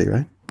 It must be,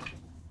 right?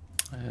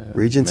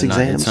 Regents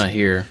exams. It's not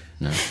here.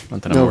 No,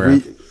 not that I'm aware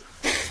of.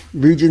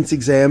 Regents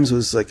exams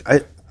was like,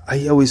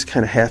 I always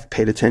kind of half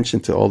paid attention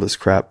to all this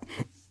crap,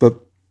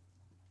 but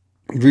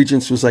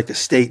Regents was like a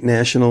state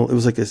national. It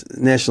was like a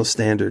national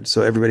standard.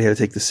 So everybody had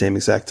to take the same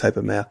exact type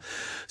of math.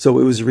 So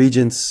it was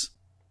Regents,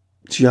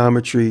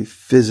 geometry,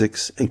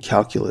 physics, and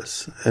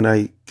calculus. And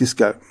I just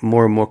got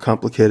more and more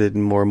complicated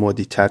and more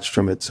detached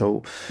from it.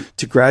 So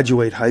to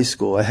graduate high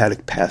school, I had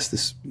to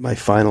pass my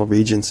final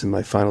Regents in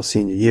my final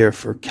senior year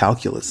for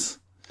calculus.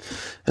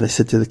 And I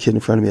said to the kid in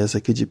front of me, I was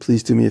like, could you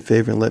please do me a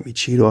favor and let me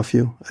cheat off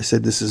you? I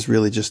said, this is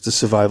really just a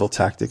survival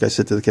tactic. I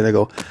said to the kid, I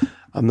go,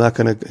 I'm not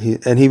going to,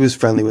 and he was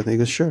friendly with me. He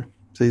goes, sure.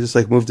 So he just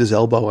like moved his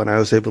elbow and I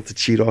was able to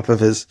cheat off of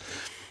his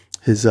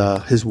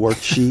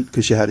worksheet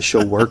because you had to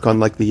show work on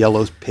like the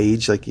yellow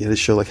page. Like you had to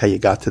show like how you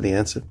got to the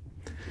answer.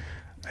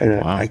 And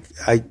wow.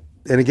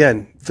 And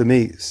again, for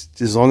me,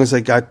 as long as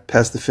I got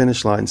past the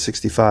finish line,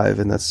 65,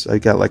 and I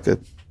got like a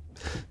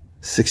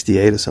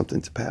 68 or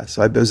something to pass.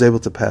 So I was able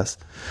to pass.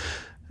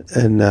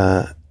 And,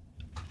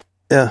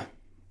 yeah,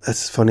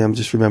 that's funny. I'm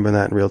just remembering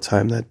that in real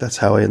time. That's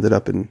how I ended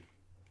up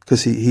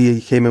because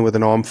he came in with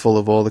an armful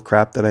of all the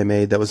crap that I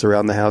made that was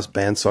around the house,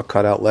 bandsaw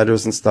cutout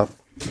letters and stuff.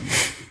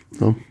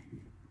 So,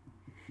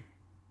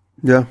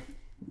 yeah.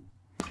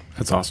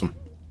 That's awesome.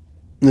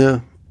 Yeah.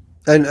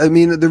 And I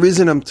mean, the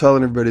reason I'm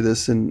telling everybody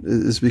this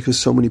is because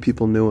so many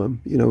people knew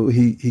him.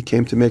 He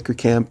came to Maker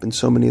Camp and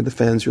so many of the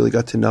fans really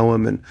got to know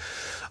him. And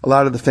a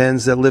lot of the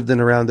fans that lived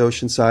in around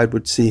Oceanside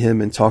would see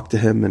him and talk to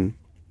him. And,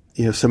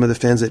 some of the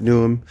fans that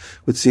knew him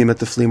would see him at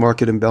the flea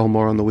market in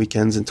Belmore on the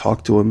weekends and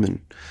talk to him. And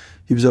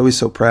he was always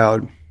so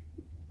proud.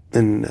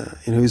 And,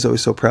 he was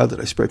always so proud that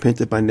I spray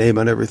painted my name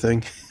on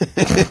everything.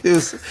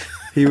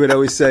 He would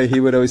always say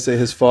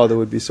his father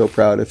would be so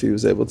proud if he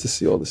was able to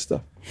see all this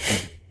stuff.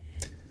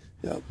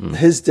 Yeah.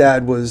 His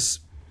dad was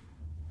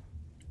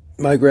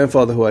my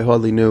grandfather, who I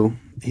hardly knew.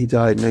 He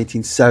died in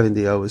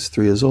 1970. I was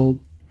 3 years old.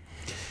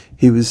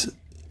 He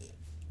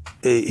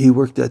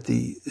worked at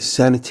the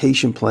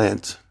sanitation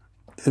plant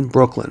in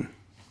Brooklyn,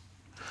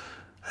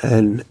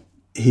 and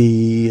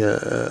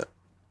I'm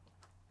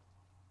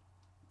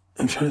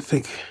trying to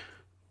think.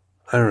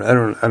 I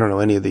don't know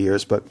any of the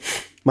years, but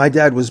my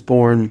dad was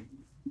born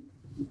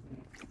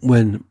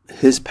when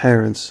his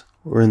parents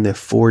were in their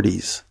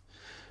 40s.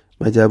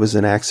 My dad was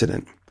in an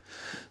accident.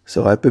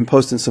 So I've been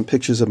posting some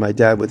pictures of my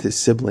dad with his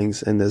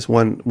siblings, and there's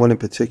one in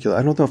particular.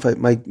 I don't know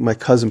if my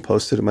cousin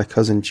posted it, my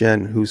cousin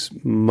Jen, whose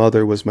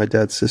mother was my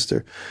dad's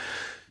sister.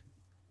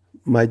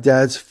 My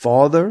dad's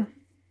brother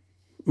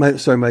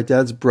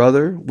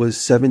was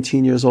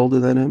 17 years older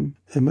than him,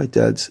 and my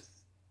dad's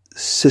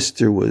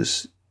sister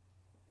was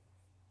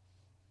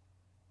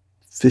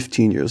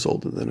 15 years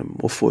older than him,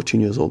 or 14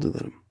 years older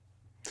than him.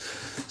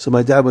 So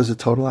my dad was a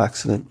total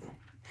accident.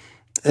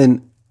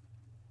 And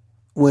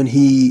when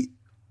he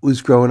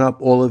was growing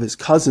up, all of his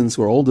cousins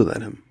were older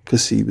than him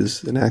because he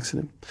was in an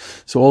accident.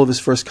 So all of his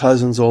first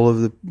cousins, all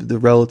of the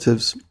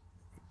relatives.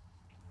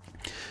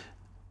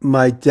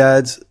 My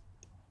dad's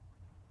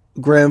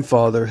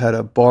grandfather had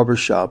a barber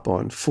shop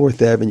on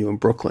 4th Avenue in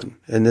Brooklyn,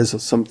 and there's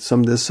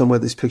there's somewhere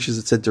these pictures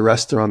that said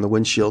DeResta on the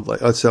windshield,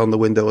 like it's on the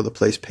window of the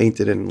place,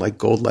 painted in like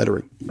gold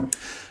lettering.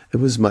 It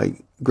was my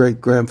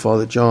great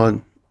grandfather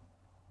John,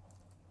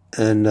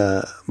 and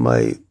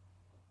my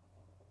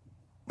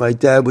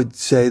dad would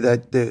say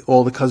that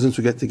all the cousins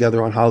would get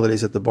together on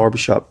holidays at the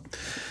barbershop,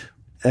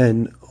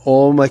 and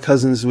all my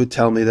cousins would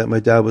tell me that my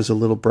dad was a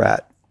little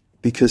brat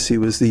because he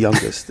was the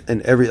youngest,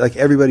 and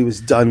everybody was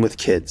done with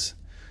kids.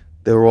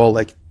 They were all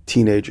like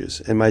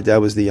teenagers, and my dad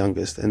was the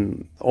youngest,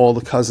 and all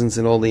the cousins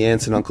and all the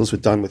aunts and uncles were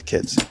done with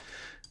kids.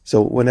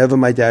 So whenever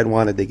my dad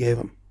wanted, they gave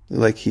him.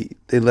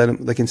 They let him,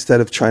 like,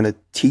 instead of trying to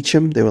teach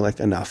him, they were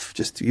like, enough.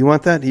 Just, you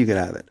want that? You can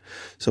have it.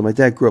 So my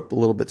dad grew up a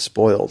little bit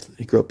spoiled.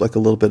 He grew up like a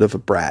little bit of a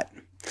brat.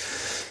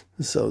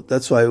 So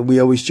that's why we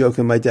always joke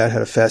when my dad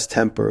had a fast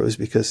temper. It was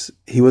because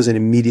he wasn't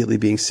immediately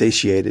being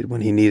satiated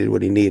when he needed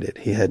what he needed.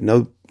 He had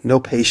no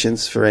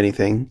patience for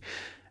anything.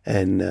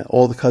 And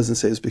all the cousins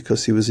say it's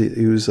because he was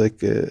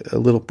like a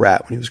little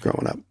brat when he was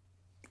growing up,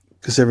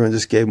 because everyone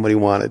just gave him what he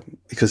wanted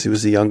because he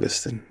was the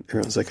youngest, and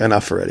everyone's like,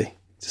 enough already.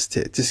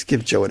 Just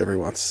give Joe whatever he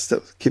wants.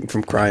 Keep him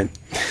from crying.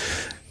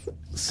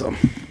 So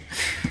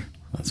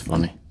that's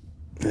funny.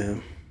 Yeah.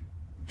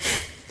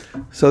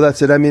 So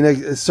that's it. I mean,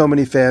 there's so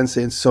many fans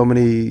saying so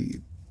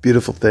many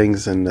beautiful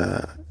things, and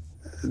at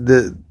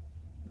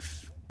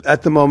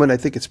the moment, I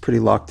think it's pretty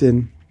locked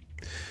in.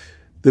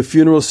 The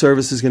funeral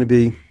service is going to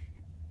be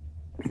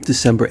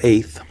December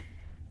 8th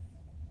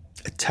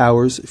at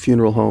Towers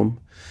Funeral Home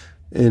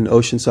in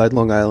Oceanside,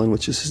 Long Island,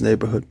 which is his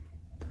neighborhood.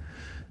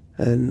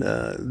 And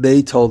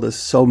they told us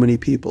so many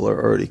people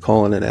are already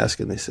calling and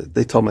asking.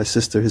 They told my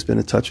sister has been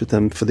in touch with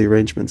them for the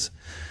arrangements.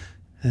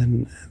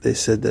 And they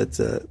said that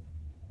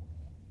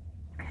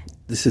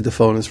the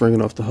phone is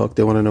ringing off the hook.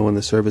 They want to know when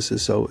the service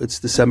is. So it's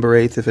December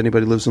 8th. If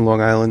anybody lives in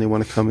Long Island, they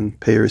want to come and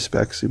pay your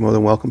respects, you're more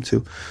than welcome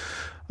to.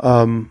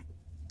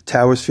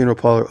 Towers Funeral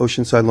Parlor,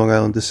 Oceanside, Long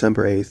Island,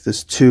 December 8th.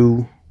 There's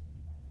two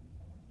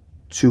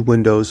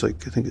windows,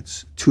 like I think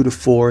it's 2 to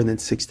 4 and then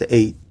 6 to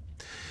 8.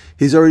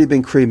 He's already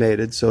been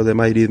cremated, so there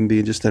might even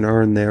be just an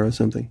urn there or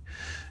something.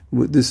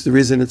 The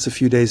reason it's a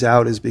few days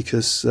out is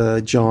because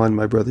John,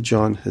 my brother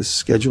John, has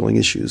scheduling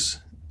issues.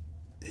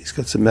 He's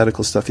got some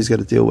medical stuff he's got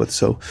to deal with,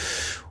 so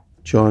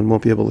John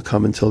won't be able to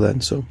come until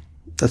then. So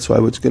that's why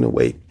we're just going to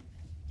wait.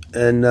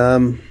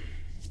 And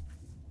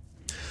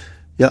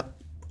yeah,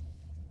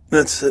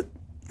 that's it.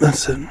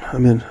 That's it. I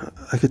mean,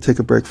 I could take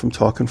a break from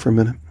talking for a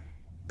minute.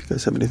 If you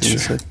guys have anything to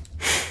say.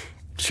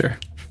 Sure.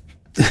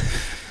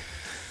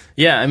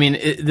 Yeah, I mean,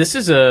 this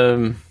is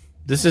a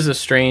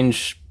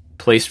strange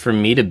place for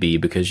me to be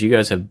because you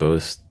guys have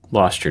both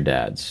lost your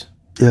dads.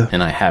 Yeah.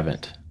 And I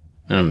haven't.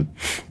 And I'm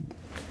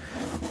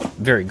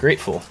very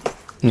grateful,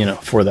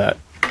 for that.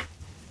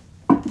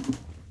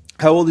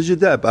 How old is your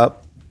dad,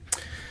 Bob?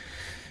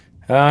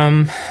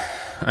 I'm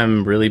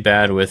really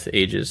bad with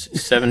ages.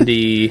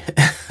 70.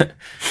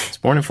 It's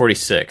born in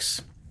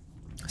 46.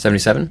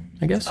 77,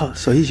 I guess. Oh,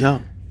 so he's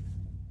young.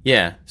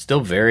 Yeah,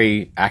 still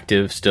very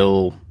active,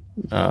 still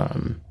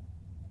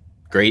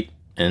great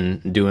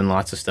and doing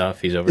lots of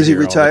stuff. He's over Is here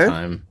he retired? all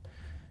the time.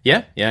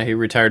 Yeah, he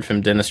retired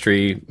from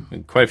dentistry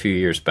quite a few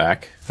years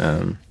back.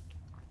 And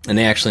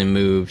they actually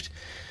moved.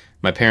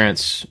 My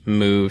parents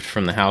moved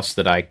from the house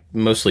that I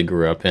mostly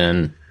grew up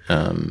in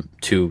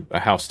to a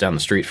house down the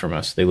street from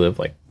us. They live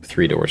like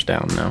 3 doors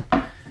down now.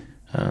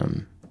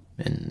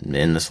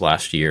 In this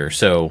last year,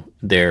 so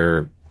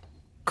they're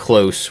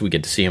close. We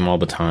get to see them all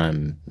the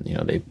time.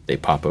 They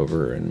pop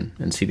over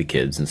and see the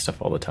kids and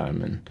stuff all the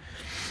time, and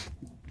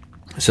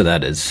so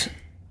that's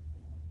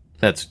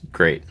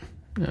great.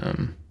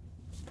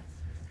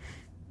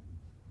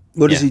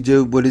 What does he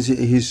do? What is he?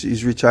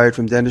 He's retired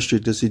from dentistry.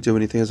 Does he do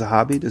anything as a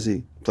hobby? Does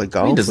he play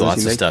golf? He does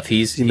lots of stuff.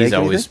 He's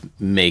always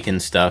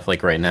making stuff.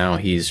 Like right now,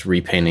 he's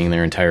repainting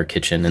their entire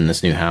kitchen in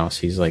this new house.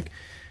 He's like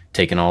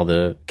taking all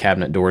the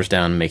cabinet doors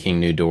down, making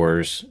new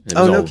doors. It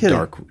was all kidding.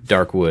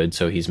 dark wood,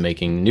 so he's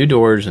making new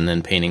doors and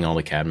then painting all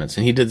the cabinets.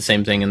 And he did the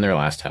same thing in their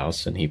last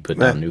house, and he put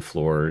down new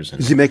floors. And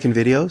is he making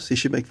videos? He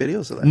should make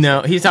videos of that.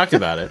 No, he talked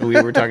about it.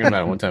 We were talking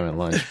about it one time at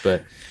lunch,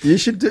 but you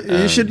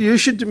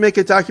should make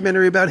a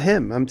documentary about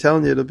him. I'm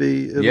telling you, it'll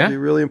be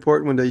really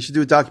important one day. You should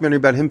do a documentary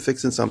about him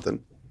fixing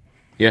something.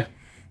 Yeah,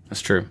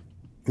 that's true.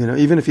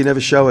 Even if you never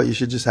show it, you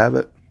should just have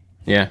it.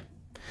 Yeah,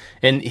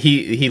 and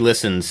he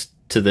listens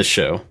to this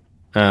show.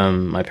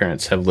 My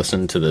parents have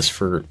listened to this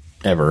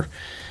forever,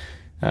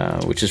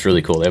 which is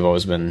really cool. They've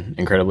always been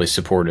incredibly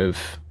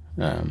supportive.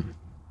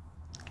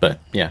 But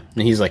yeah,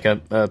 and he's like a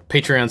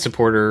Patreon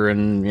supporter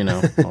and,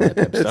 all that type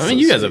of stuff. I mean,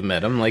 you guys have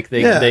met him. Like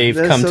they've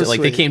come to,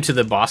 like they came to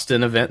the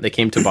Boston event. They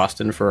came to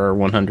Boston for our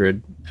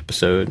 100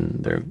 episode,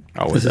 and they're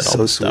always at all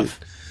this stuff.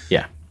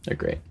 Yeah, they're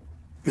great.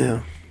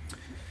 Yeah.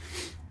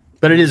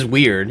 But it is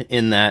weird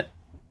in that,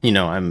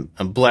 I'm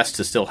blessed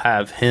to still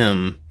have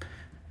him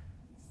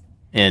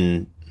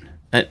and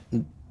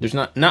there's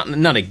not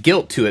a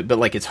guilt to it, but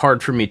like it's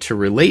hard for me to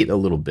relate a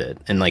little bit,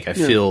 and like I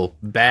feel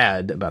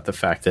bad about the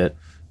fact that.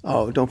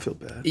 Oh, don't feel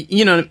bad.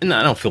 You know, no,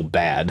 I don't feel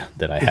bad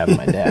that I have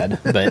my dad,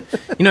 but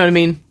you know what I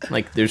mean?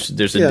 Like there's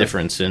a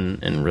difference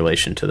in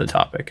relation to the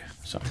topic.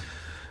 So,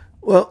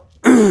 well,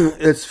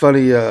 it's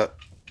funny. I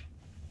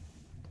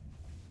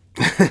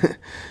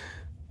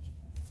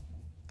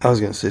was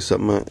going to say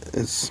something.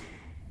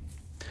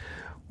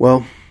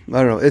 Well, I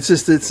don't know. It's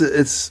just, I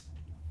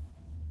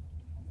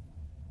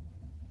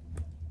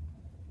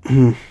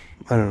don't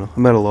know.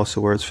 I'm at a loss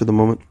of words for the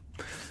moment.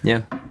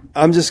 Yeah.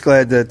 I'm just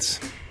glad that,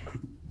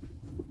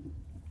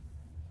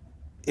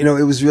 you know,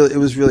 it was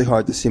really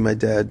hard to see my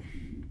dad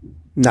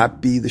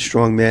not be the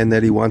strong man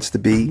that he wants to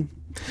be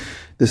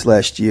this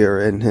last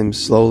year, and him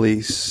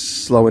slowly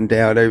slowing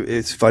down.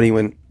 It's funny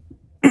when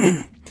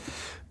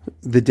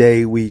the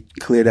day we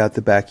cleared out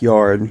the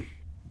backyard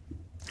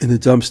and the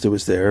dumpster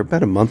was there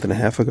about a month and a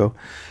half ago,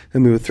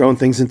 and we were throwing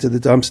things into the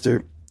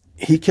dumpster,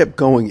 he kept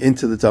going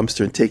into the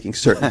dumpster and taking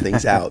certain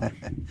things out.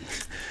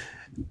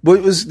 But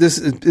it was this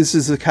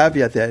is a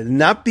caveat there,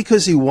 not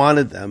because he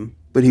wanted them,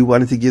 but he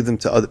wanted to give them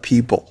to other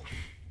people.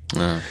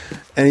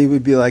 And he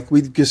would be like,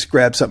 we'd just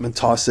grab something and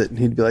toss it, and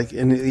he'd be like,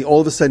 and all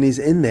of a sudden he's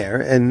in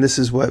there, and this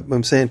is what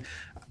I'm saying.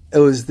 It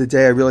was the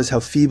day I realized how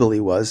feeble he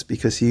was,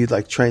 because he'd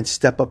like try and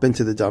step up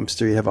into the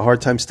dumpster. He'd have a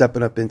hard time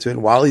stepping up into it,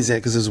 and while he's in it,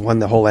 because there's one,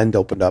 the whole end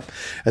opened up,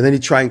 and then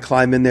he'd try and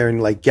climb in there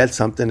and like get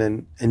something,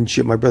 and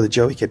my brother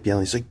Joey kept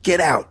yelling. He's like,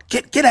 get out,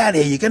 get out of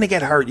here. You're going to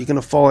get hurt. You're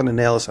going to fall on a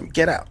nail or something.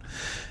 Get out.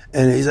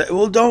 And he's like,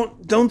 well,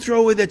 don't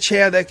throw away that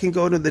chair that can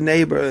go to the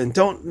neighbor, and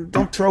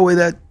don't throw away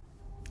that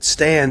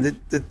stand.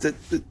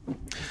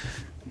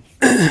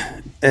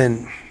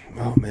 And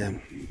oh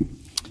man,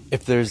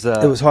 if there's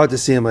it was hard to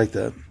see him like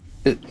that.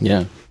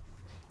 Yeah.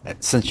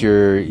 Since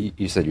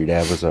you said your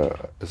dad was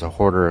a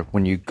hoarder,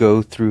 when you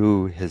go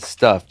through his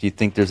stuff, do you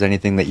think there's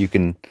anything that you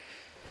can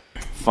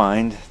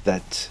find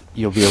that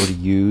you'll be able to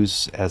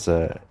use as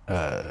a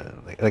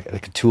like a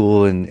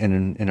tool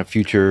in a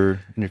future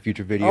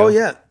video? Oh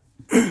yeah.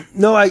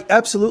 No, I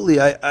absolutely.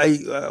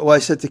 I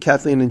said to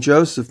Kathleen and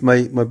Joseph,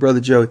 my brother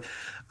Joey,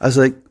 I was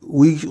like,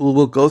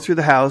 we'll go through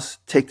the house,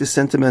 take the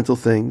sentimental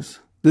things.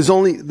 There's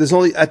only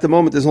at the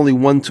moment, there's only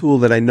one tool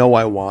that I know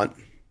I want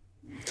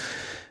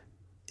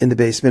in the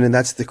basement, and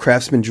that's the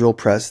Craftsman drill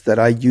press that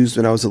I used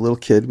when I was a little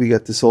kid. We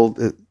got this old,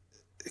 it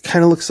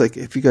kind of looks like,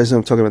 if you guys know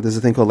what I'm talking about, there's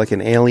a thing called like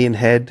an alien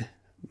head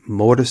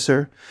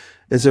mortiser.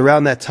 It's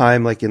around that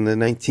time, like in the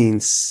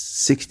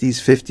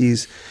 1960s,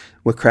 50s,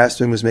 where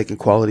Craftsman was making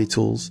quality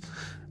tools.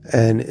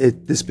 And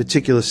this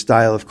particular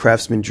style of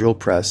Craftsman drill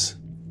press,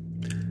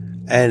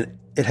 and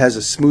it has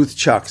a smooth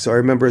chuck. So I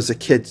remember as a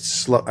kid,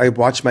 I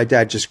watched my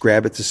dad just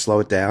grab it to slow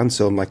it down.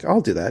 So I'm like,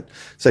 I'll do that.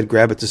 So I'd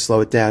grab it to slow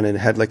it down, and it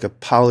had like a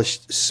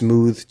polished,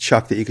 smooth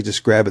chuck that you could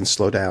just grab and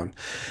slow down.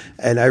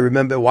 And I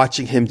remember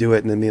watching him do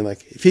it and then being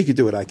like, if he could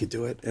do it, I could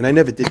do it. And I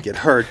never did get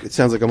hurt. It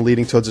sounds like I'm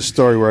leading towards a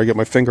story where I get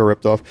my finger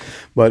ripped off.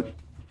 But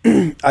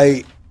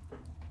I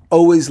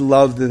always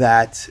loved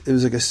that. It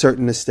was like a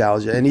certain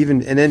nostalgia. And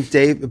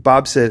then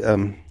Rob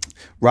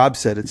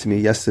said it to me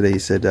yesterday. He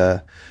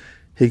said,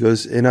 he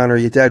goes, in honor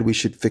of your dad, we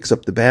should fix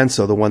up the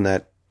bandsaw, the one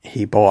that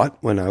he bought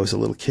when I was a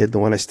little kid, the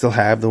one I still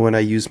have, the one I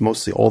use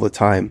mostly all the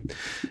time.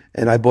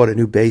 And I bought a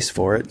new bass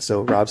for it.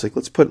 So Rob's like,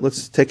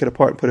 let's take it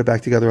apart and put it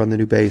back together on the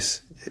new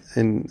bass.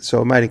 And so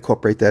I might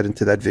incorporate that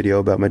into that video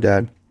about my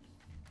dad.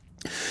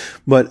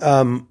 But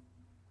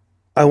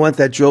I want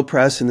that drill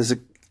press,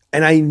 and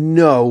I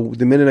know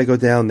the minute I go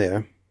down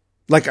there,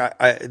 like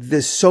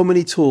there's so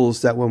many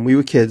tools that when we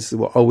were kids, they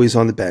were always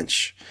on the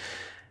bench.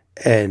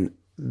 And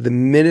the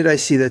minute I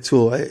see that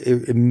tool, I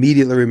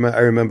immediately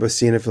remember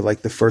seeing it for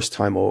like the first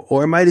time,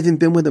 or I might have even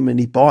been with him and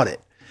he bought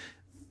it.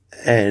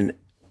 And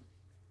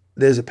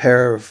there's a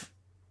pair of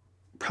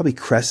probably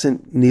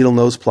Crescent needle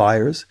nose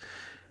pliers,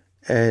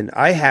 and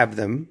I have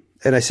them.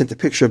 And I sent a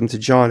picture of them to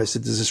John. I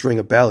said, does this ring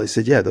a bell? He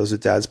said, yeah, those are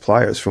Dad's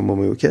pliers from when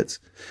we were kids.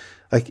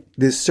 Like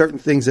there's certain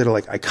things that are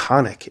like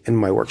iconic in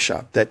my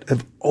workshop that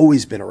have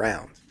always been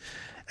around.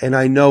 And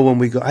I know when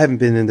we go, I haven't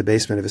been in the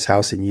basement of his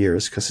house in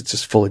years because it's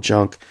just full of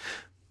junk.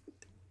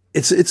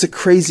 It's a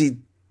crazy,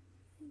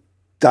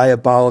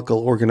 diabolical,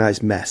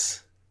 organized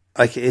mess.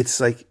 Like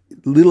it's like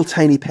little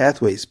tiny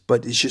pathways,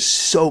 but it's just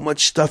so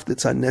much stuff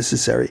that's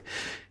unnecessary.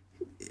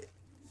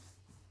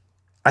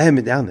 I haven't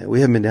been down there.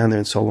 We haven't been down there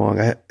in so long.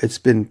 It's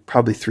been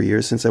probably 3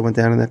 years since I went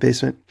down in that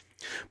basement.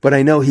 But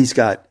I know he's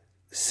got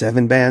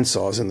 7 band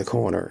saws in the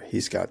corner.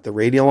 He's got the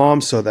radial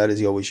arm saw that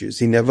he always used.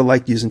 He never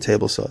liked using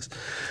table saws.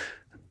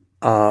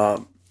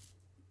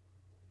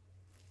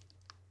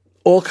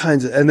 All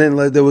kinds of, and then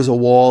there was a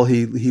wall.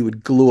 He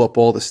would glue up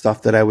all the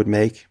stuff that I would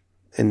make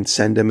and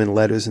send him in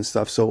letters and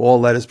stuff. So all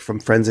letters from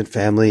friends and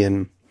family,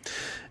 and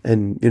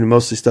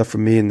mostly stuff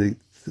from me and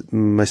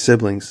my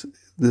siblings.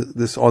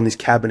 This on these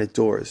cabinet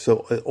doors.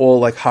 So all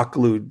like hot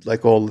glued,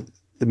 like all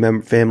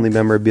the family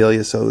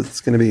memorabilia. So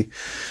it's going to be.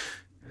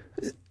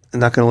 I'm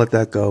not going to let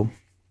that go.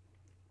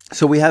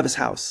 So we have his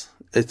house.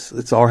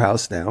 It's our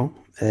house now,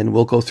 and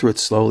we'll go through it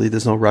slowly.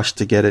 There's no rush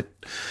to get it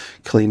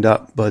cleaned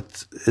up,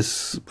 but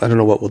I don't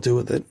know what we'll do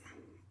with it.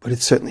 But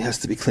it certainly has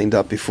to be cleaned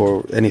up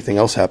before anything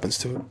else happens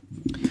to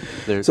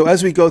it. So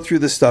as we go through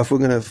this stuff, we're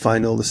going to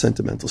find all the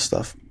sentimental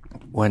stuff.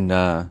 When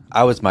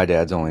I was my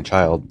dad's only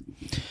child,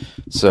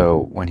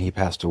 so when he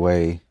passed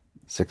away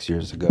 6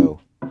 years ago,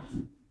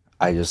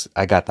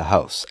 I got the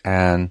house.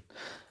 And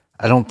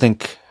I don't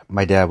think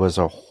my dad was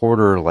a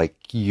hoarder like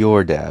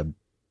your dad,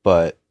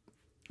 but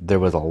there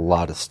was a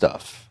lot of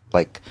stuff.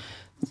 Like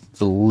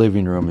the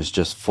living room is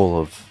just full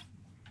of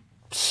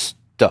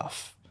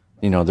stuff.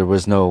 There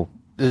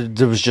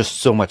was just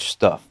so much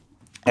stuff.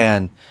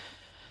 And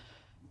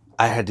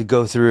I had to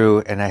go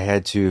through and I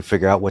had to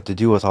figure out what to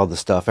do with all the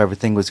stuff. There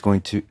was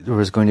going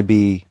to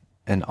be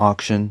an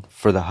auction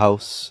for the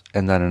house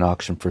and then an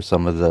auction for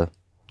some of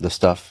the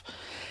stuff.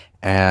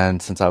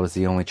 And since I was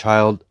the only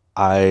child,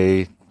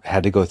 I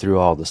had to go through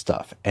all the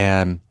stuff.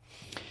 And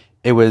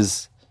I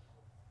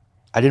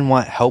didn't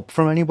want help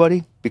from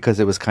anybody because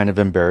it was kind of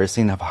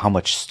embarrassing of how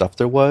much stuff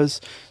there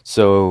was.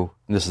 So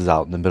this is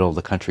out in the middle of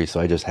the country. So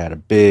I just had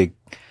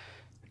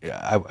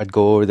I'd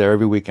go over there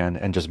every weekend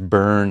and just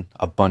burn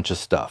a bunch of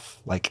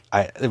stuff.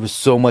 It was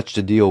so much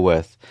to deal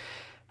with.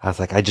 I was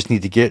like, I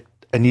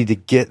need to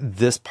get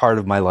this part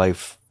of my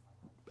life.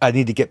 I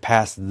need to get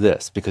past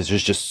this because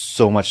there's just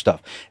so much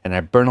stuff. And I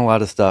burned a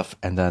lot of stuff.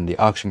 And then the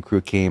auction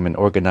crew came and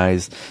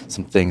organized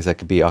some things that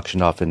could be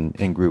auctioned off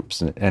in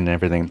groups and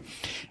everything.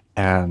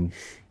 And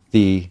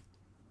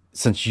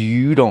since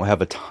you don't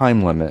have a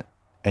time limit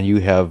and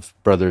you have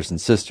brothers and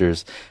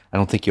sisters, I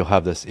don't think you'll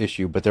have this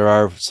issue. But there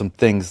are some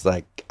things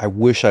like, I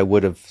wish I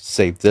would have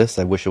saved this.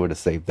 I wish I would have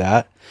saved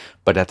that.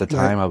 But at the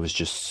time, I was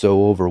just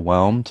so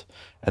overwhelmed.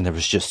 And there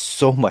was just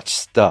so much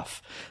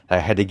stuff that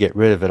I had to get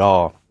rid of it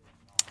all.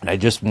 And I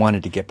just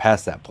wanted to get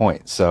past that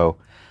point. So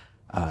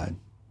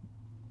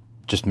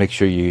just make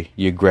sure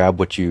you grab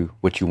what you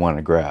want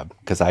to grab.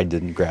 Because I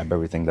didn't grab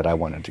everything that I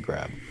wanted to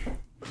grab.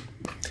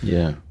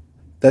 Yeah.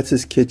 That's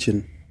his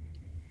kitchen.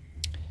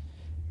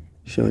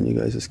 Showing you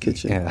guys his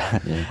kitchen.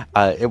 Yeah.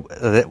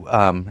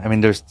 I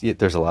mean, there's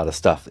a lot of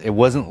stuff. It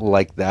wasn't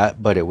like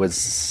that, but it was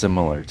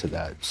similar to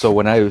that. So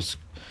when I was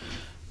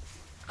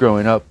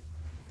growing up,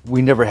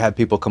 we never had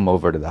people come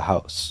over to the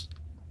house.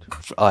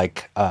 I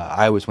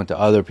always went to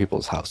other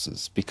people's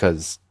houses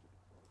because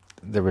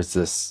there was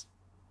this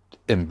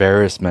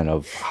embarrassment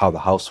of how the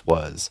house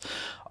was.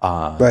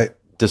 Right.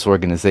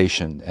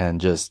 Disorganization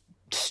and just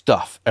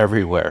stuff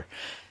everywhere.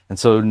 And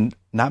so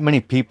not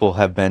many people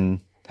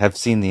have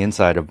seen the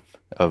inside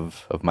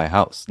of my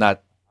house,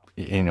 not,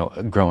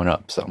 growing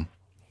up. So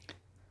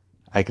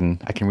I can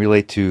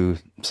relate to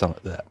some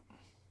of that.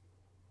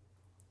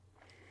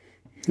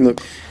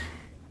 Look.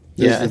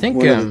 Yeah, I think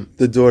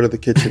the door to the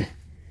kitchen.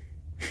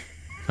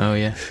 Oh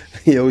yeah.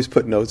 He always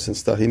put notes and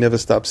stuff. He never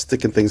stopped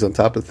sticking things on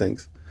top of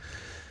things.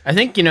 I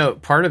think,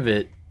 part of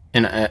it,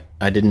 and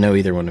I didn't know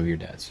either one of your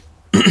dads,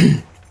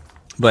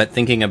 but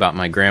thinking about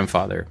my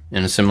grandfather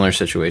in a similar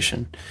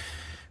situation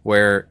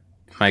where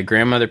my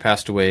grandmother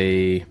passed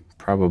away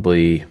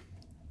probably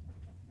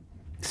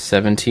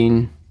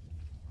 17,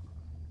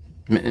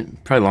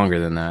 probably longer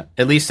than that,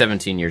 at least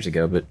 17 years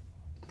ago, but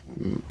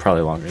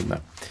probably longer than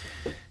that.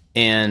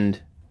 And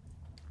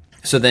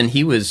so then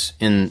he was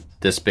in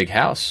this big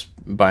house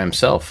by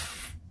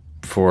himself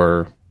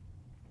for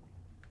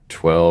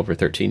 12 or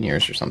 13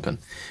 years or something.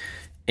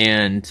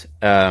 And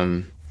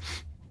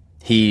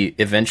he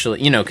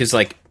eventually, because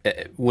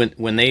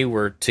when they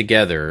were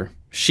together,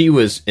 she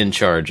was in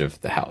charge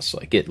of the house.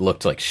 Like, it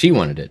looked like she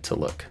wanted it to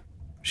look.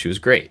 She was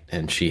great,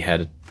 and she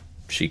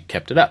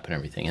kept it up and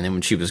everything. And then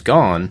when she was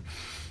gone,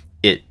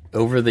 it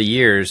over the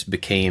years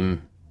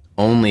became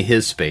only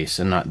his space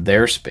and not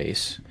their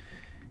space.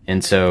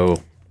 And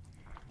so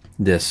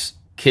this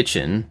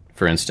kitchen,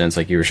 for instance,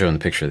 like you were showing the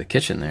picture of the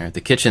kitchen there,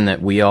 the kitchen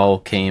that we all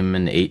came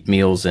and ate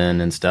meals in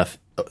and stuff,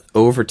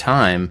 over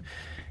time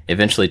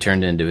eventually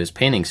turned into his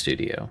painting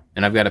studio.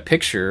 And I've got a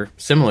picture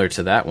similar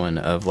to that one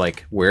of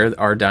where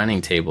our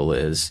dining table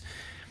is,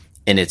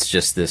 and it's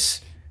just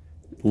this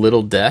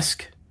little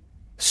desk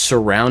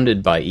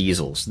surrounded by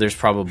easels. There's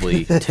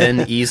probably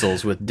 10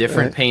 easels with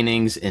different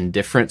paintings in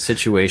different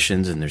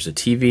situations, and there's a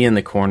TV in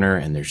the corner,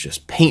 and there's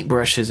just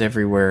paintbrushes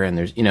everywhere, and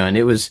there's and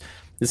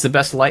it's the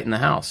best light in the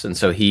house. And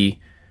so he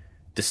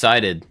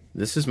decided,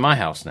 this is my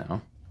house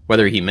now,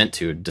 whether he meant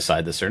to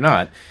decide this or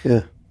not.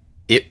 Yeah.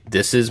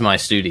 This is my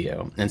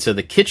studio. And so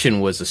the kitchen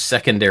was a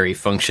secondary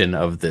function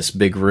of this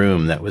big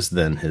room that was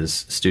then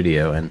his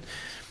studio. And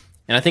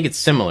I think it's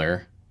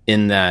similar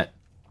in that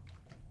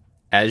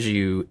as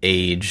you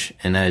age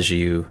and as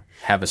you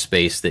have a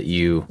space that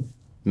you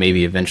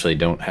maybe eventually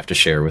don't have to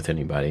share with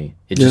anybody,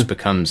 it just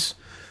becomes,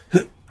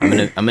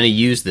 I'm gonna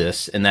use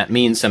this, and that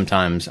means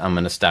sometimes I'm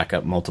gonna stack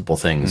up multiple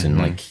things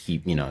and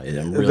keep,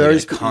 I'm really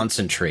gonna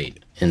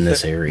concentrate in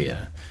this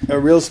area. A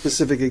real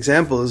specific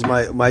example is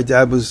my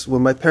dad was,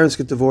 when my parents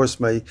got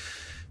divorced, my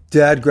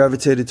dad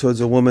gravitated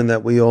towards a woman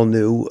that we all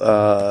knew,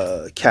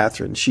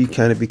 Catherine. She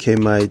kind of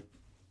became my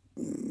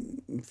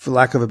for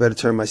lack of a better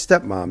term, my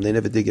stepmom. They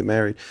never did get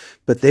married,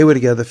 but they were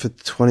together for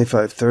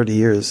 25, 30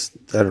 years.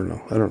 I don't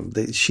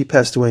know. She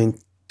passed away in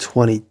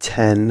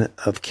 2010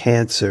 of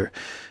cancer.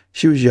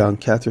 She was young.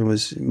 Catherine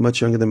was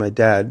much younger than my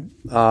dad,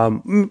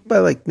 by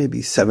like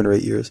maybe 7 or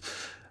 8 years.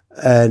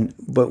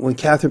 But when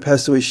Catherine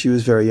passed away, she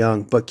was very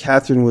young. But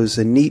Catherine was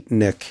a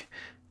neat-nick,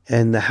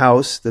 and the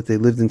house that they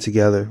lived in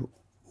together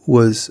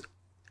was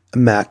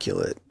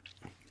immaculate.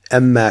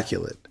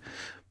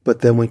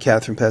 But then when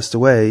Catherine passed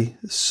away,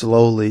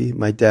 slowly,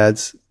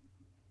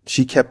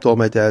 she kept all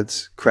my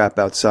dad's crap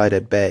outside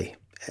at bay.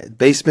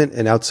 Basement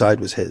and outside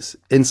was his.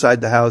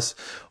 Inside the house,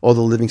 all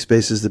the living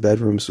spaces, the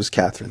bedrooms was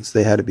Catherine's.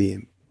 They had to be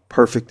in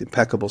perfect,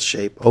 impeccable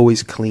shape,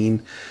 always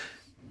clean,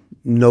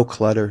 no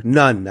clutter,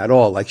 none at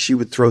all. Like she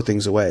would throw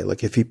things away.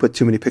 Like if he put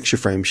too many picture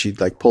frames,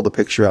 she'd like pull the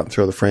picture out and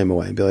throw the frame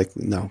away and be like,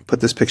 no,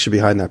 put this picture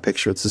behind that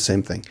picture. It's the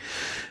same thing.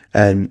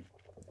 And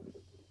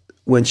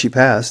when she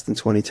passed in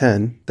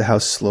 2010, the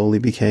house slowly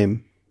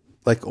became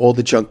like all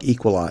the junk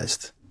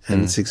equalized.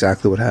 And it's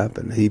exactly what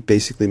happened. He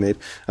basically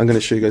I'm going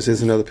to show you guys.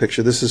 Here's another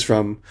picture. This is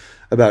from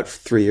about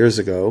 3 years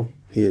ago.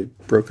 He had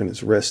broken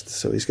his wrist,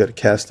 so he's got a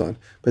cast on.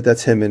 But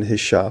that's him in his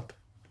shop.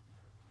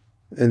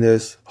 And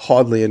there's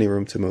hardly any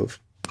room to move.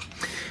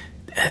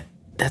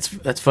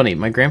 That's funny.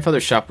 My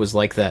grandfather's shop was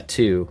like that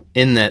too,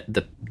 in that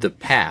the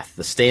path,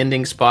 the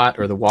standing spot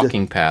or the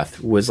walking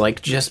path was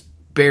like just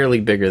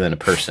barely bigger than a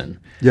person.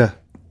 Yeah.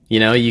 You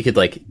know, you could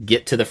like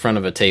get to the front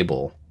of a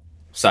table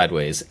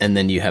sideways, and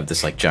then you have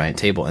this like giant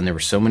table, and there were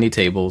so many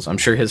tables. I'm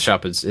sure his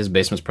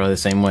basement's probably the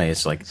same way.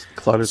 It's like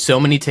cluttered. So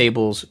many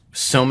tables,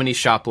 so many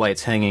shop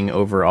lights hanging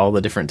over all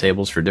the different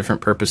tables for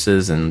different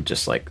purposes, and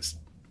just like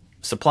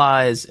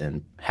supplies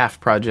and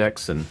half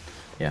projects, and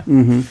yeah.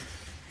 Mm-hmm.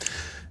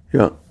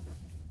 Yeah.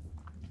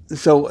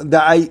 So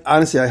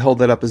I hold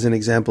that up as an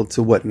example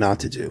to what not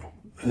to do.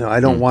 You know, I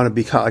don't want to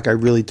become I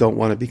really don't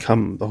want to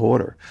become the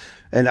hoarder.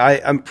 And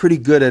I'm pretty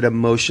good at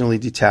emotionally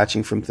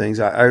detaching from things.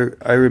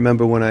 I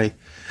remember when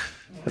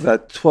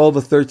about 12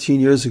 or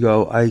 13 years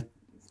ago, I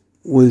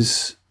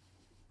was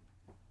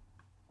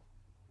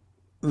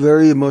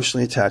very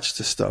emotionally attached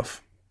to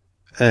stuff.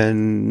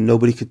 And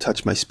nobody could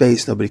touch my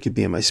space. Nobody could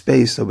be in my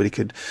space. Nobody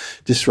could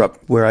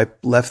disrupt where I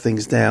left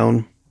things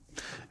down.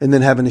 And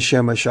then having to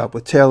share my shop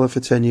with Taylor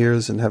for 10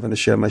 years and having to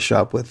share my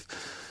shop with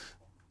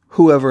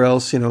whoever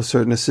else, you know,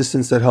 certain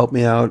assistants that helped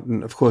me out.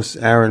 And of course,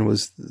 Aaron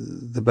was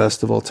the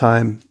best of all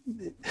time.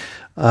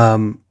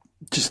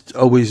 Just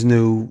always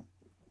knew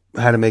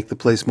how to make the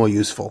place more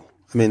useful.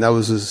 I mean, that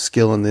was a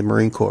skill in the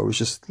Marine Corps. It was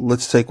just,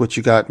 let's take what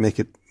you got, make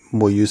it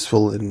more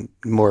useful and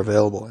more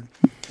available.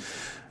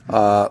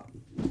 But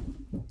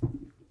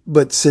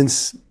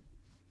since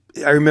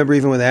I remember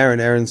even with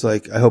Aaron's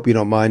like, I hope you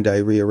don't mind I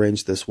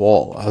rearranged this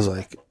wall. I was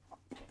like,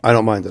 I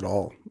don't mind at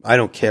all. I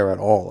don't care at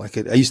all. Like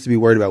I used to be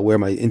worried about where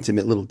my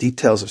intimate little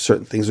details of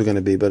certain things were going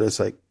to be, but it's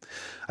like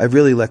I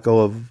really let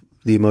go of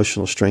the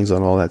emotional strings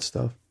on all that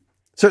stuff.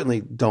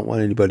 Certainly don't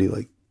want anybody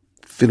like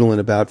fiddling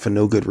about for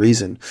no good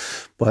reason.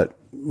 But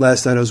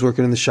last night I was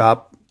working in the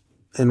shop,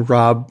 and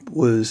Rob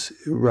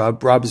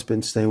has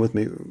been staying with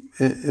me.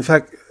 In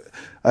fact,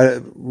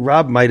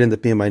 Rob might end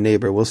up being my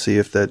neighbor. We'll see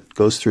if that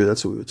goes through.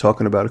 That's what we were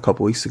talking about a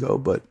couple weeks ago.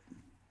 But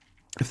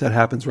if that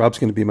happens, Rob's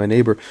going to be my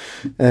neighbor.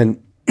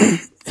 And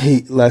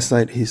last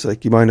night he's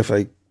like, "You mind if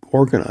I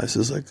organize?" I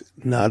was like,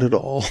 "Not at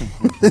all."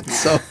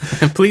 So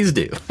please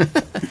do.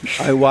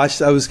 I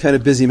was kind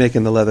of busy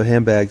making the leather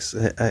handbags.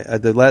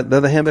 The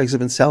leather handbags have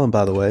been selling,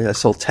 by the way. I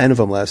sold 10 of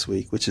them last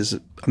week, which is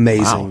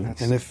amazing. Wow,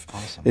 and if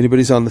awesome.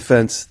 Anybody's on the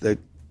fence, they're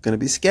going to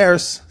be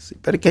scarce. So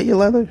you better get your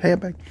leather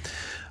handbag.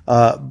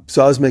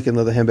 So I was making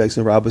leather handbags,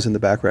 and Rob was in the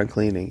background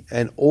cleaning.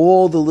 And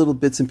all the little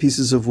bits and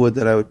pieces of wood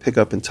that I would pick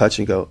up and touch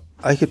and go,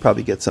 I could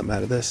probably get something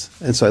out of this.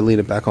 And so I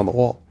leaned it back on the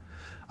wall.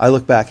 I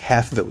look back,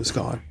 half of it was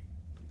gone.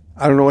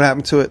 I don't know what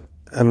happened to it.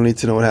 I don't need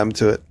to know what happened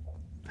to it.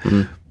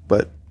 Mm-hmm.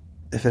 But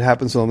if it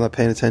happens while I'm not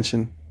paying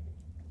attention,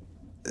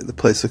 the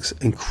place looks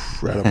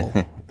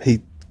incredible.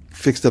 He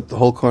fixed up the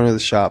whole corner of the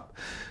shop.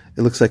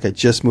 It looks like I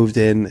just moved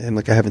in and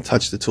like I haven't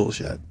touched the tools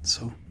yet.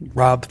 So,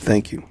 Rob,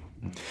 thank you.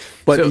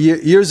 But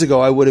years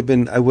ago, I would have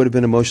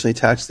been emotionally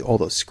attached to all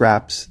those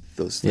scraps,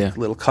 those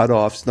little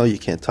cutoffs. No, you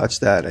can't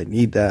touch that. I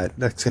need that.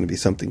 That's going to be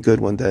something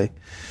good one day.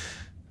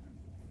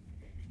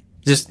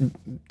 Just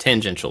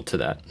tangential to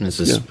that. This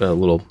is a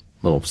little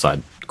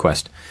side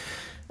quest.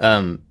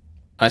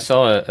 I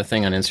saw a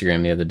thing on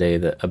Instagram the other day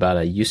about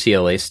a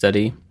UCLA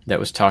study that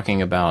was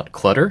talking about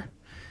clutter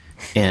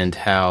and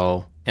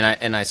how.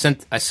 And I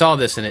saw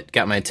this and it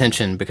got my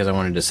attention because I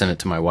wanted to send it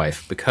to my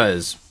wife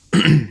because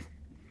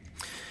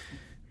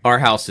our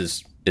house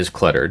is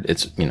cluttered.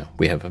 It's, you know,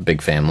 we have a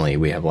big family,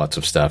 we have lots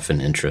of stuff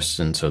and interests,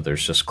 and so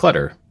there's just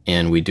clutter.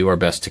 And we do our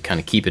best to kind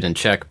of keep it in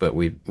check, but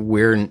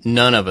we're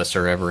none of us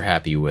are ever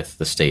happy with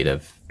the state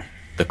of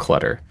the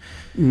clutter.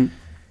 Mm.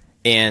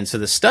 And so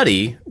the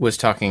study was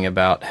talking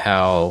about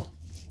how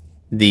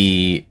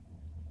the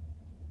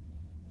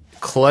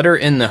clutter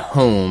in the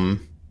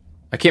home,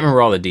 I can't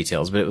remember all the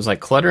details, but it was like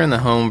clutter in the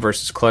home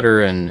versus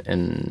clutter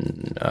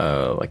in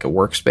like a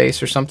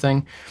workspace or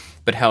something.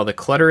 but how the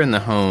clutter in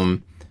the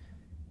home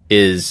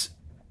is,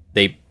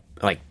 they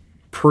like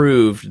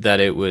proved that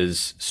it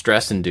was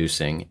stress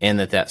inducing, and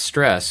that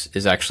stress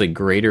is actually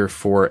greater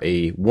for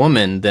a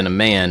woman than a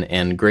man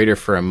and greater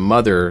for a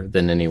mother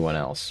than anyone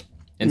else.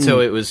 And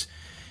so it was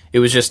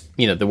just,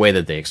 you know, the way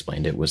that they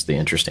explained it was the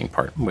interesting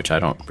part, which I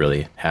don't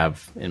really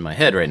have in my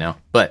head right now.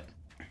 But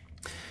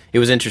it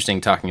was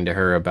interesting talking to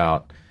her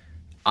about,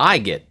 I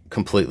get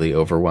completely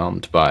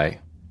overwhelmed by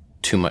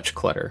too much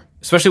clutter,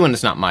 especially when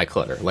it's not my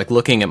clutter. Like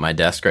looking at my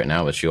desk right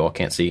now, which you all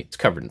can't see, it's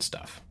covered in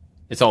stuff.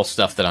 It's all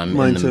stuff that I'm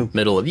in the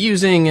middle of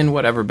using and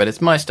whatever, but it's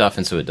my stuff,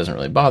 and so it doesn't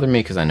really bother me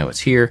because I know it's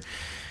here.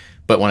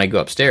 But when I go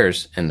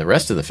upstairs and the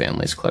rest of the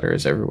family's clutter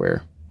is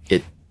everywhere,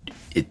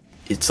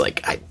 it's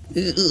like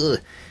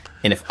ugh.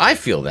 And if I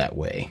feel that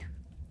way,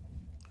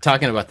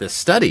 talking about this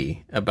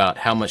study about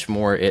how much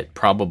more it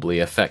probably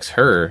affects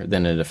her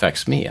than it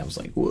affects me, I was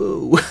like,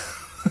 whoa.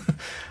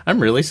 I'm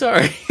really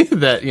sorry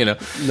that, you know.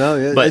 No,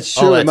 yeah, but it's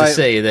true. All that to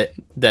say that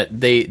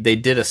they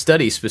did a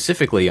study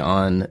specifically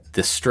on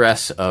the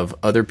stress of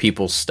other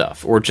people's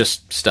stuff, or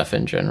just stuff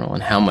in general,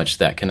 and how much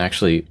that can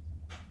actually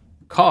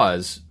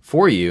cause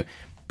for you.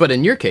 But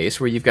in your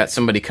case, where you've got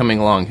somebody coming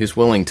along who's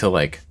willing to,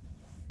 like,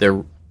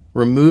 they're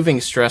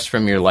removing stress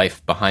from your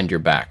life behind your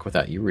back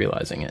without you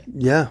realizing it.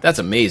 Yeah, that's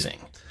amazing.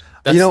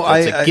 That's, you know,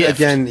 that's a gift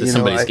again, that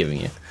somebody's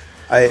giving you.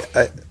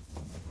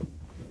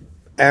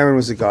 Aaron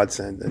was a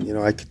godsend, and, you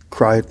know, I could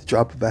cry at the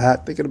drop of a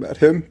hat thinking about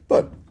him,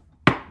 but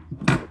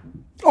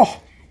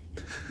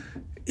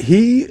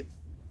he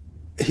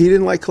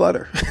didn't like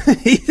clutter.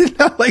 He did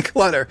not like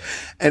clutter.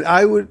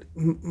 And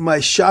my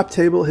shop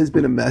table has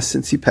been a mess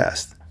since he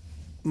passed.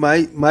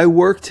 My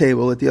work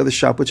table at the other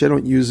shop, which I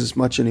don't use as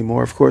much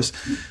anymore, of course,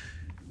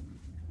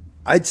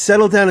 I'd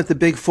settle down at the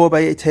big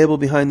 4x8 table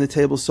behind the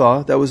table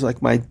saw. That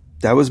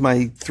was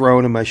my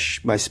throne and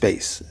my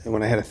space. And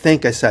when I had to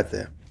think, I sat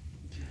there.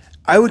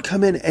 I would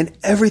come in and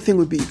everything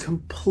would be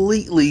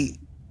completely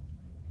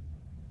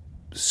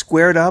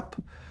squared up,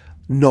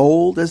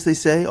 knolled, as they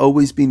say,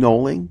 always be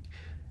knolling,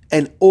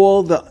 and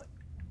all the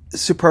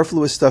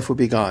superfluous stuff would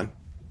be gone.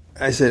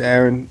 I said,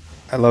 Aaron,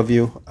 I love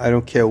you. I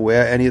don't care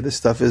where any of this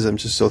stuff is. I'm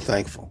just so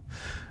thankful.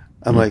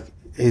 I'm like,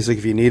 he's like,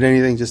 if you need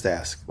anything, just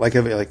ask. Like,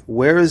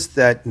 where is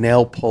that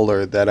nail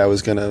puller that I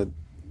was going to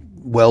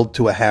weld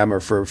to a hammer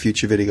for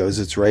future videos?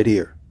 It's right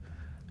here.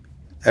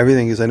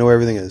 Everything is, I know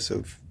everything is.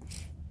 So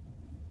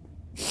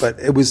but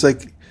it was oh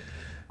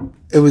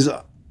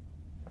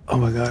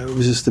my God, it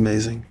was just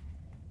amazing.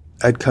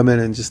 I'd come in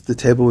and just the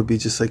table would be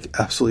just like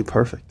absolutely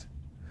perfect.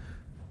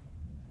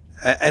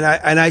 And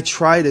I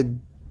try to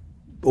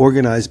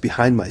organize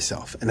behind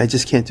myself, and I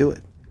just can't do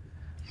it.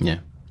 Yeah.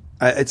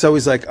 It's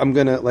always like,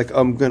 you know what?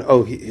 I'm going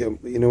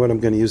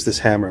to use this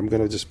hammer. I'm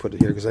going to just put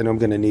it here because I know I'm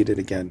going to need it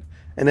again.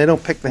 And I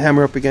don't pick the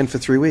hammer up again for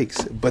 3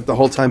 weeks, but the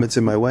whole time it's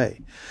in my way.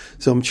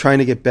 So I'm trying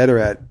to get better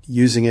at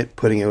using it,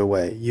 putting it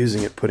away,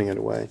 using it, putting it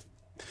away.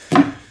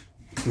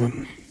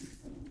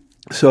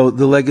 So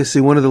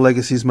one of the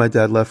legacies my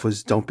dad left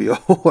was don't be a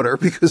hoarder,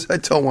 because I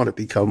don't want to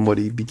become what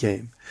he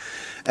became.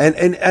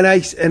 And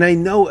I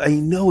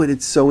know it.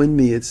 It's so in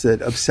me. It's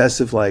that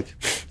obsessive, like,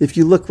 if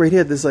you look right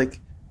here, there's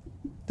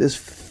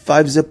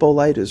 5 Zippo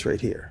lighters right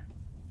here.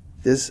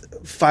 There's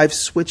 5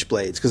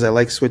 switchblades because I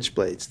like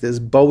switchblades. There's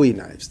Bowie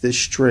knives. There's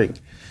string.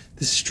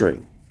 This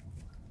string.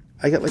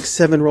 I got like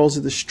 7 rolls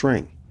of the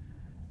string.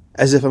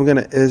 As if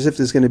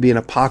there's gonna be an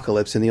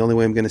apocalypse, and the only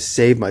way I'm gonna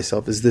save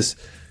myself is this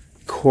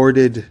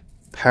corded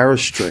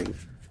parastring.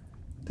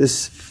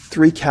 There's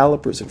 3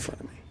 calipers in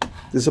front of me.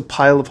 There's a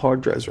pile of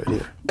hard drives right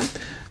here.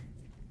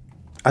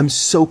 I'm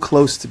so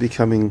close to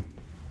becoming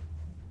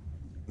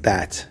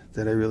that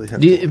I really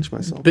have to watch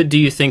myself. But do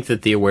you think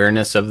that the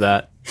awareness of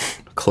that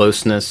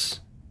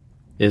closeness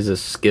is a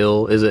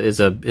skill? Is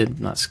a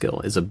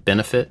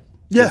benefit?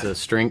 Yeah. Is a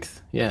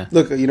strength? Yeah.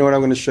 Look, you know what?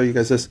 I'm going to show you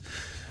guys this.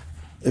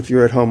 If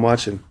you're at home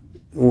watching,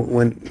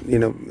 when, you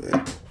know,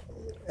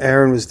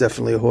 Aaron was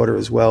definitely a hoarder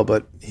as well,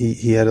 but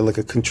he had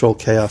a controlled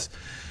chaos.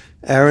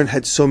 Aaron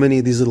had so many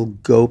of these little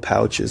go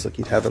pouches, like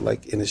he'd have it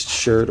like in his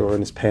shirt or in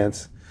his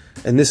pants.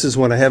 And this is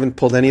one, I haven't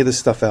pulled any of this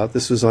stuff out.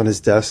 This was on his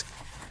desk,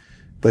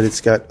 but it's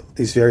got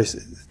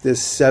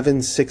there's 7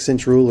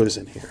 6-inch rulers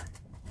in here.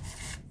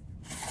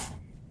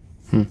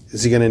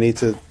 Is he going to need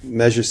to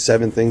measure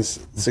 7 things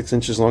 6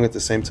 inches long at the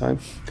same time?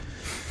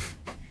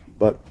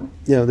 But,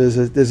 you know, there's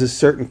a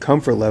certain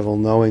comfort level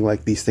knowing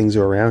like these things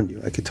are around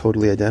you. I could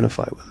totally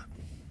identify with it.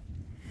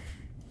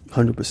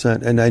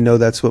 100%. And I know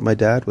that's what my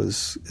dad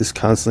is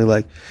constantly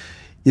like.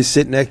 You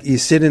sit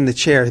in the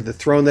chair, the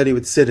throne that he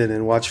would sit in,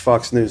 and watch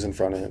Fox News in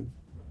front of him.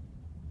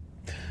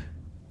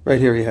 Right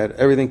here he had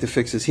everything to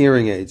fix his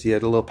hearing aids. He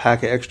had a little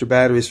pack of extra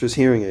batteries for his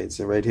hearing aids.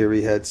 And right here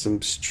he had some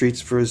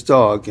treats for his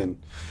dog.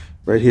 And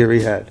right here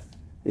he had,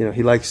 you know,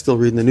 he liked still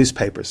reading the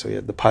newspapers. So he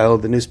had the pile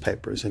of the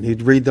newspapers. And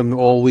he'd read them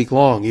all week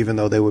long, even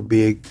though they would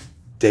be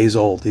days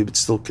old. He would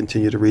still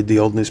continue to read the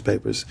old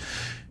newspapers.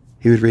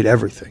 He would read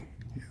everything.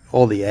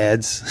 All the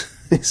ads.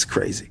 It's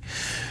crazy.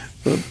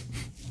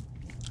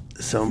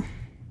 So,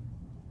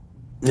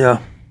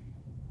 yeah.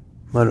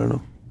 I don't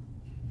know.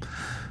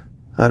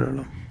 I don't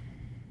know.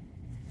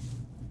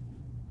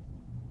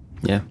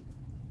 Yeah.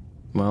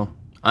 Well,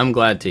 I'm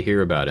glad to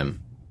hear about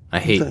him. I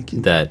hate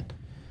that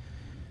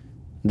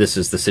this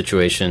is the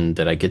situation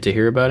that I get to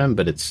hear about him,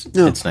 but it's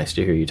nice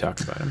to hear you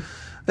talk about him.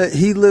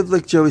 He lived,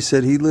 like Joey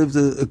said, he lived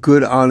a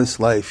good, honest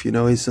life. You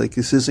know, he's like,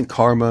 this isn't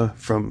karma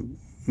from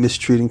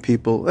mistreating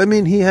people. I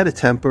mean, he had a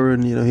temper,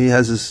 and, you know, he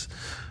has his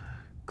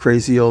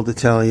crazy old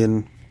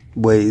Italian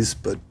ways,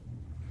 but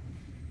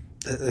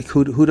like,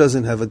 who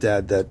doesn't have a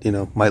dad that, you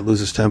know, might lose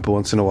his temper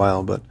once in a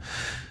while? But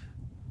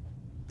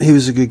he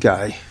was a good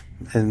guy,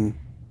 and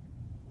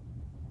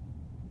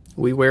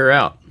we wear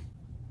out.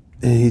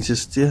 And he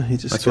just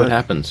that's what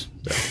happens.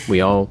 We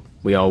all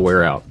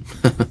wear out.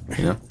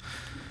 You know.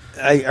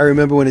 I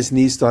remember when his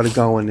knees started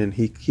going, and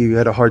he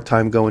had a hard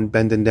time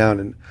bending down.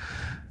 And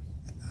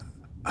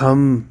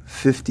I'm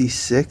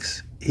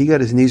 56. He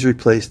got his knees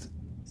replaced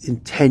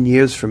in 10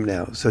 years from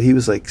now. So he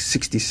was like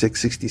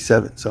 66,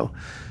 67. So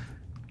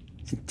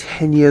in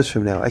 10 years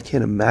from now, I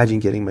can't imagine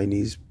getting my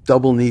knees,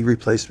 double knee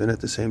replacement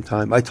at the same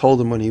time. I told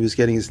him when he was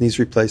getting his knees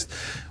replaced,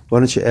 why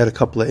don't you add a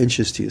couple of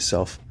inches to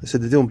yourself? I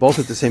said, they're doing both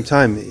at the same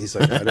time. He's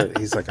like, I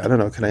don't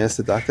know. Can I ask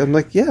the doctor? I'm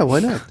like, yeah, why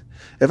not?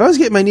 If I was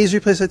getting my knees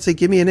replaced, I'd say,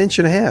 give me 1.5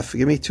 inches.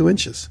 Give me 2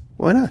 inches.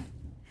 Why not?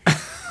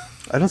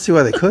 I don't see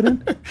why they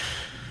couldn't.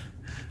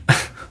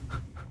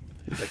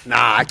 He's like,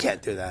 nah, I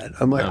can't do that.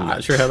 I'm like, I'm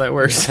not sure how that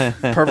works.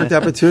 Perfect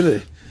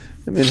opportunity.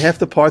 I mean, half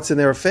the parts in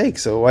there are fake,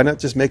 so why not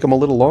just make them a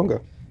little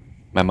longer?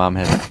 My mom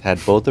had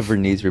both of her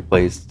knees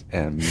replaced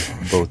and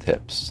both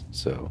hips,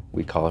 so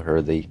we call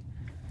her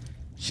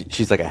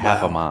she's like a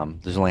half a mom.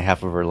 There's only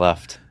half of her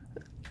left.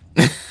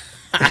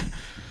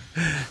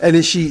 And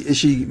is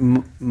she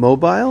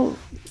mobile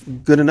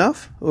good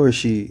enough, or is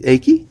she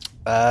achy?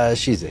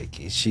 She's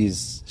achy.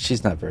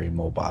 She's not very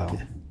mobile.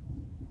 Yeah.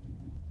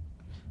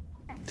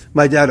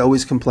 My dad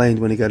always complained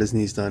when he got his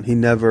knees done. He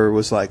never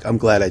was like, I'm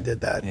glad I did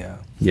that. Yeah.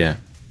 Yeah.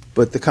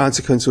 But the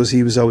consequence was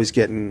he was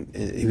getting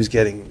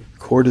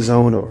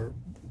cortisone, or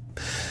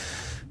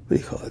what do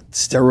you call it,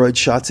 steroid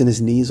shots in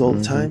his knees all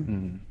the time.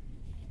 Mm-hmm.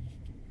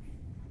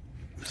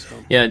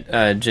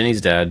 Yeah,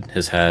 Jenny's dad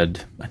has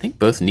had, I think,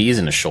 both knees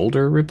and a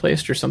shoulder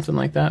replaced or something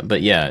like that.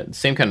 But yeah,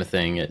 same kind of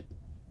thing.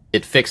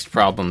 It fixed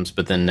problems,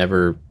 but then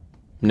never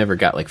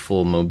got like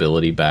full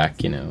mobility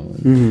back, you know.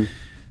 Mm-hmm.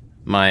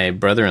 My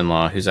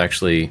brother-in-law, who's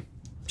actually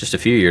just a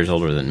few years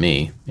older than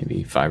me,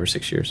 maybe 5 or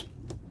 6 years,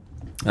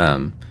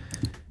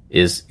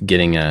 is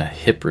getting a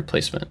hip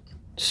replacement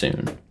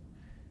soon,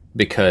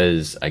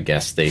 because I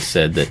guess they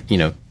said that, you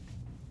know,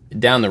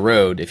 down the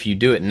road, if you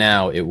do it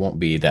now, it won't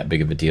be that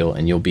big of a deal,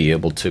 and you'll be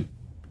able to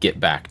get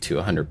back to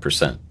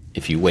 100%.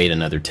 If you wait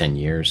another 10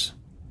 years,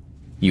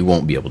 you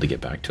won't be able to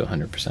get back to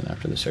 100%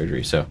 after the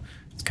surgery. So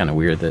it's kind of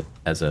weird that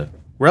as a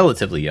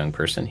relatively young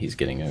person, he's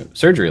getting a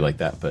surgery like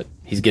that, but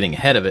he's getting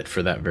ahead of it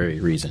for that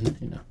very reason,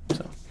 you know.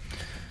 So,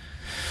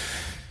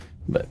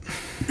 but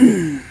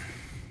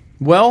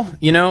well,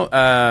 you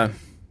know,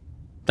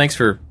 thanks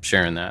for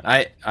sharing that.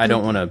 I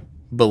don't want to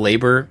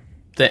belabor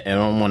that. I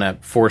don't want to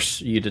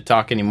force you to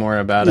talk any more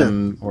about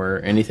him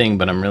or anything,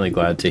 but I'm really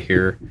glad to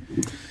hear.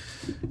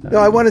 No,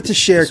 I wanted to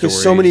share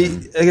because so many,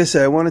 like I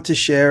said, I wanted to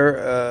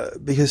share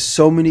because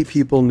so many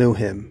people knew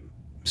him.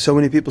 So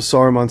many people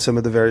saw him on some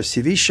of the various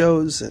TV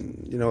shows,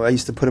 and, you know, I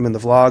used to put him in the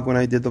vlog when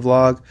I did the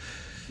vlog.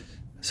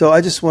 So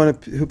I just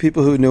wanted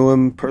people who knew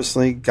him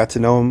personally, got to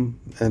know him,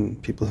 and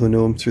people who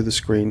knew him through the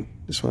screen.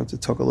 Just wanted to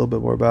talk a little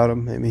bit more about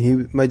him. I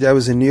mean, my dad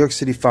was a New York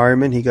City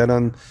fireman. He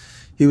went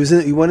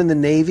in the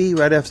Navy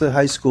right after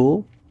high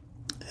school,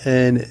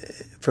 and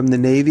from the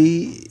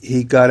Navy,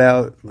 he got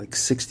out like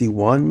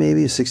 61,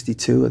 maybe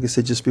 62. Like I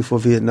said, just before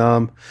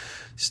Vietnam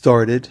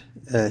started.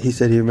 He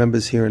said he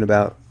remembers hearing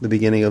about the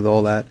beginning of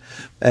all that.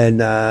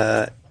 And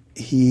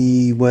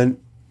he I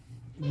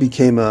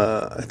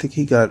think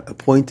he got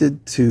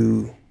appointed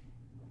to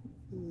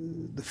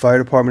the fire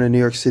department in New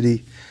York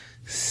City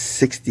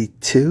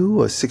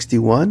 62 or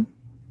 61.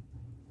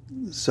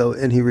 So,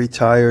 and he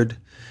retired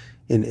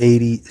in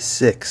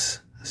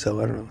 86.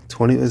 So I don't know,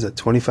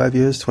 25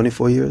 years,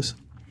 24 years?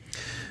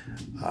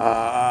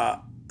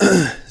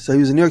 So he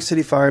was a New York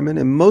City fireman,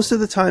 and most of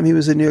the time he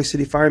was a New York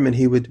City fireman,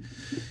 he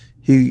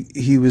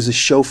was a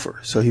chauffeur.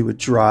 So he would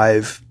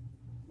drive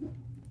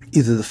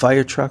either the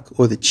fire truck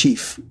or the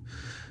chief.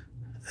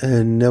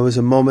 And there was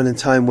a moment in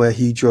time where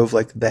he drove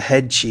like the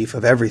head chief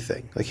of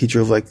everything. Like he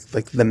drove like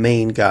the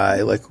main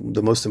guy, like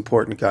the most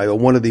important guy, or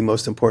one of the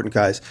most important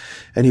guys.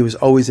 And he was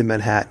always in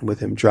Manhattan with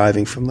him,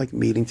 driving from like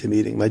meeting to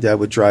meeting. My dad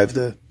would drive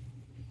it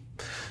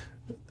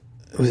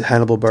was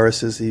Hannibal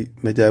Buress's.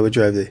 My dad would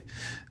drive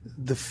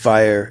the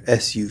fire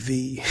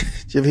SUV.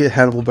 Did you ever hear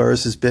Hannibal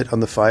Buress's bit on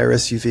the fire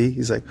SUV?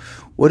 He's like,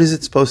 what is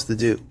it supposed to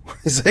do?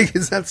 He's like,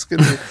 that's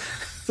going to be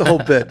the whole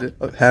bit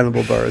of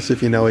Hannibal Buress.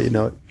 If you know it, you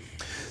know it.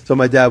 So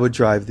my dad would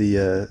drive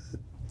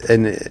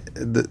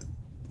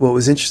what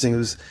was interesting,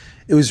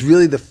 it was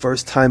really the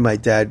first time my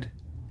dad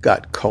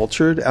got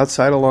cultured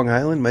outside of Long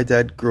Island. My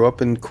dad grew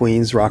up in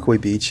Queens, Rockaway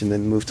Beach, and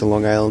then moved to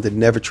Long Island and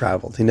never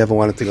traveled. He never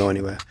wanted to go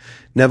anywhere.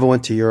 Never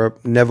went to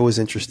Europe, never was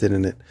interested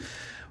in it.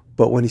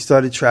 But when he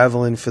started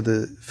traveling for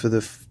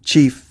the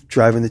chief,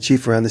 driving the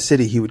chief around the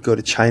city, he would go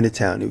to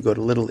Chinatown. He would go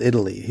to Little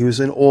Italy. He was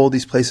in all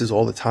these places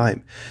all the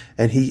time,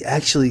 and he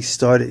actually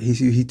started.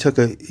 He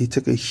developed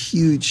a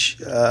huge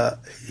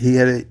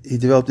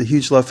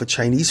love for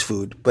Chinese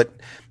food, but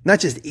not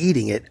just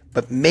eating it,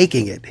 but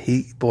making it.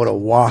 He bought a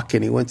wok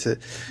and he went to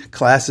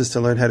classes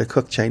to learn how to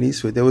cook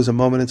Chinese food. There was a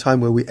moment in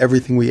time where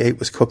everything we ate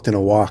was cooked in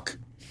a wok.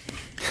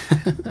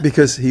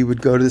 Because he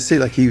would go to the city,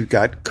 like he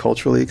got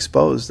culturally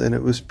exposed, and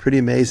it was pretty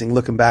amazing.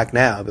 Looking back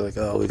now, I'd be like,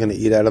 "Oh, we're going to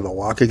eat out of the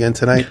wok again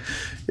tonight,"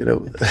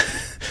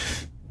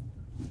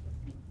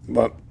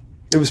 But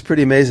it was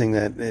pretty amazing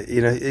that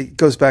it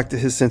goes back to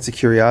his sense of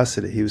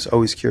curiosity. He was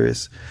always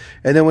curious,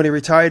 and then when he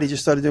retired, he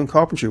just started doing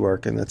carpentry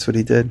work, and that's what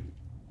he did.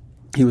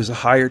 He was a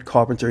hired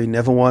carpenter. He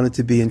never wanted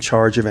to be in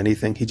charge of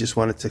anything. He just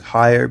wanted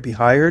to be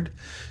hired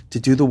to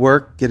do the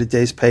work, get a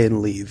day's pay,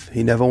 and leave.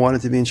 He never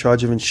wanted to be in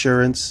charge of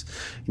insurance.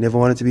 He never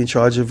wanted to be in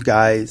charge of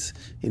guys.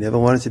 He never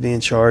wanted to be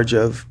in charge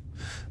of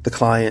the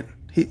client.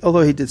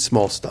 Although he did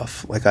small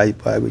stuff like I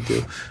would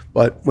do.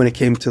 But when it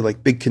came to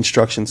like big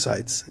construction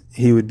sites,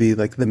 he would be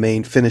like the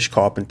main finish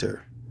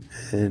carpenter.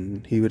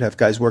 And he would have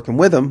guys working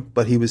with him,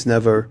 but he was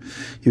never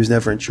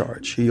in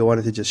charge. He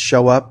wanted to just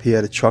show up. He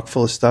had a truck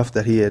full of stuff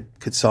that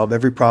could solve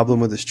every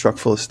problem with his truck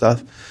full of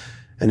stuff,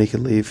 and he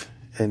could leave.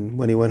 And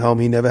when he went home,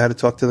 he never had to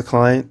talk to the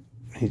client.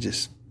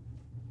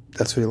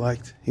 That's what he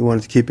liked. He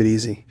wanted to keep it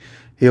easy.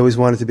 He always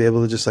wanted to be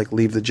able to just like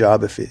leave the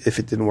job if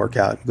it didn't work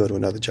out and go to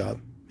another job.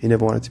 He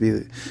never wanted to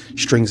be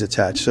strings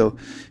attached. So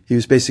he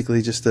was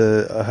basically just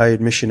a hired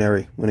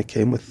missionary when it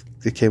came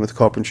with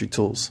carpentry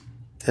tools.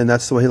 And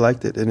that's the way he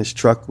liked it. And his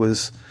truck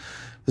was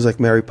like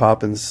Mary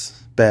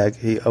Poppins' bag.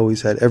 He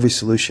always had every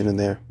solution in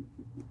there.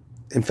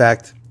 In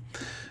fact,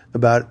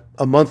 about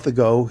a month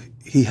ago,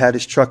 he had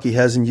his truck he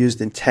hasn't used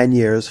in 10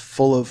 years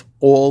full of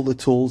all the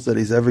tools that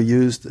he's ever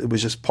used. It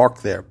was just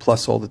parked there,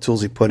 plus all the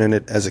tools he put in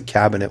it as a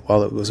cabinet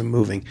while it wasn't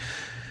moving.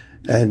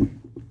 And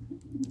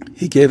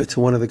he gave it to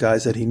one of the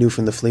guys that he knew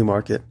from the flea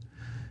market.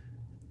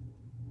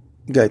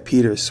 Guy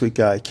Peter, sweet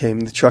guy,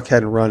 came. The truck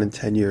hadn't run in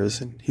 10 years,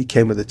 and he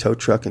came with a tow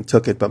truck and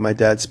took it. But my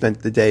dad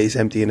spent the days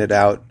emptying it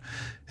out.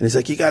 And he's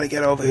like, "You got to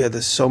get over here.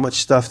 There's so much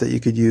stuff that you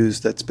could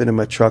use that's been in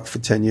my truck for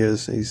 10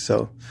 years." And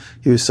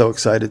he was so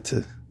excited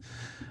to.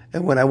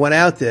 And when I went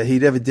out there, he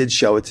never did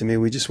show it to me.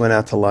 We just went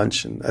out to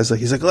lunch, and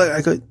he's like, "Look,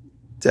 I go,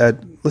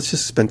 Dad, let's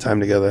just spend time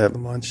together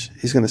having lunch."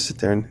 He's going to sit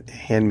there and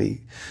hand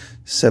me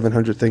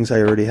 700 things I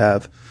already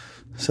have.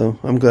 So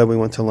I'm glad we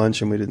went to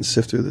lunch and we didn't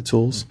sift through the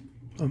tools.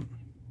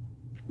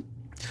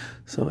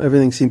 So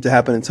everything seemed to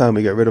happen in time.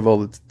 We got rid of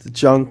all the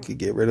junk, you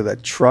get rid of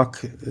that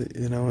truck,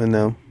 and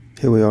now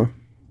here we are.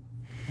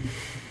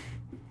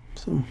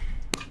 So,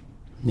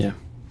 yeah.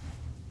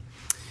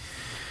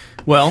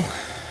 Well,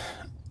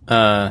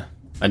 I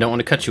don't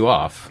want to cut you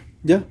off.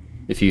 Yeah.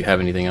 If you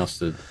have anything else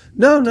to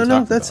No.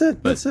 about, That's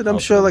it. That's it. I'm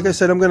sure. Like I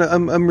said,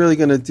 I'm really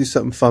gonna do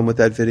something fun with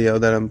that video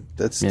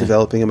that's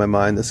developing in my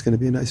mind. That's gonna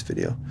be a nice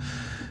video.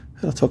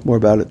 And I'll talk more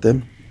about it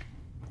then.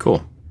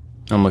 Cool.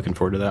 I'm looking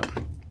forward to that.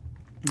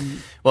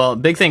 Well,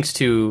 big thanks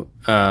to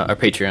our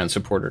Patreon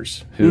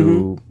supporters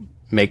who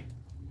make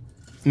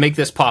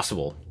this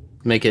possible.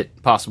 Make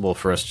it possible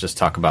for us to just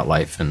talk about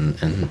life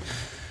and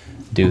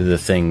do the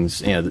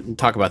things,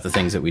 talk about the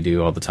things that we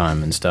do all the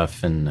time and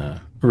stuff. And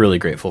we're really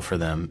grateful for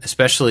them,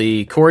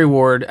 especially Corey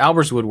Ward,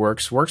 Albers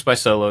Woodworks, Works by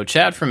Solo,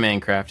 Chad from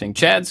Mancrafting,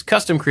 Chad's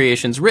Custom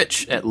Creations,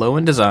 Rich at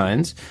Lowen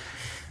Designs,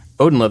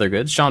 Odin Leather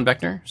Goods, Sean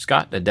Beckner,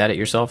 Scott at Dad It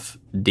Yourself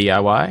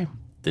DIY,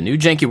 The New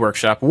Janky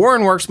Workshop,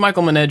 Warren Works,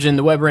 Michael Manedjan,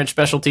 The Web Ranch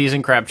Specialties,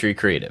 and Crabtree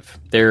Creative.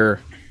 They're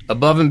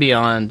above and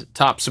beyond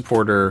top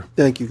supporter.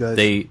 Thank you guys.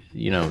 They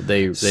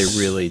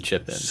really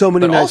chip in. So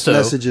many nice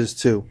messages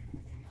too.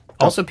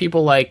 Also,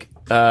 people like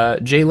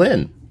Jay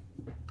Lynn.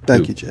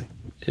 Thank you, Jay.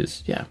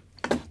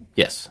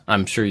 Yes,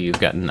 I'm sure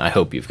you've gotten. I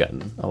hope you've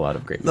gotten a lot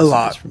of great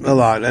messages. A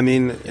lot. I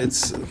mean,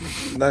 it's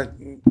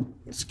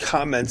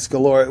comments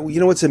galore. You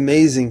know what's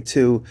amazing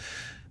too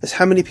is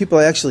how many people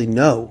I actually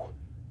know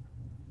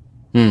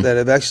that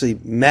I've actually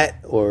met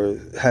or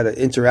had an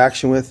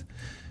interaction with.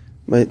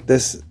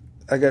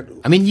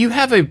 I mean, you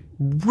have a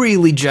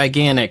really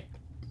gigantic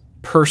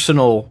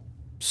personal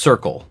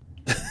circle.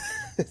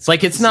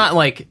 It's not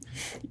like,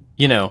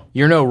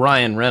 you're no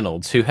Ryan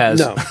Reynolds who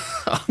has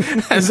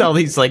has all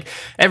these,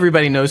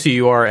 everybody knows who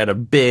you are at a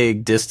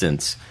big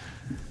distance.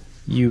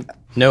 You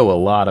know a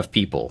lot of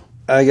people.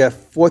 I got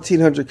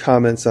 1,400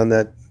 comments on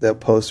that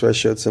post where I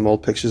showed some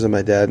old pictures of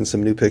my dad and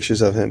some new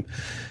pictures of him.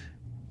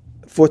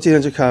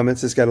 1,400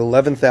 comments. It's got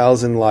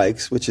 11,000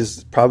 likes, which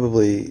is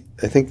probably,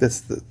 I think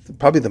that's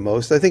probably the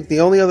most. I think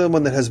the only other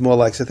one that has more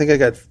likes, I think I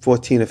got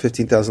 14 or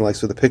 15,000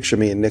 likes with a picture of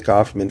me and Nick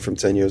Offerman from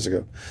 10 years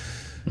ago.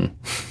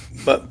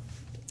 But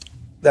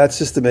that's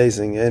just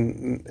amazing.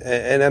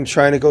 And I'm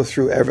trying to go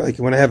through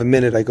when I have a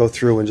minute, I go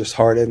through and just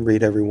hard and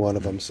read every one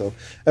of them. So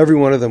every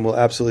one of them will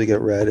absolutely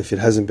get read. If it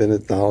hasn't been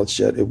acknowledged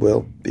yet, it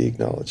will be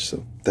acknowledged.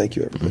 So thank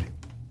you, everybody.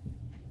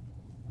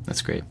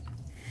 That's great.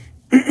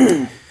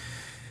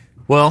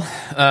 Well,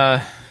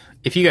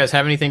 if you guys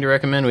have anything to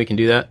recommend, we can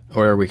do that,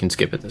 or we can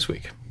skip it this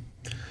week.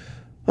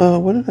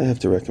 What did I have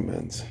to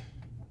recommend?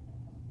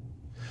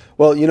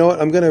 Well, you know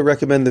what? I'm going to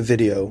recommend the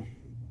video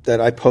that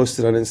I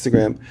posted on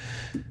Instagram,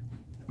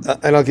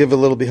 and I'll give a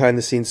little behind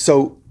the scenes.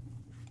 So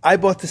I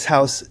bought this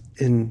house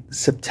in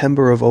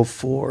September of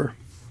 '04,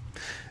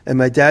 and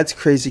my dad's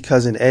crazy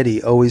cousin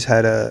Eddie always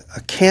had a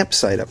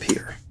campsite up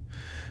here.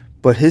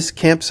 But his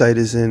campsite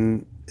is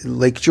in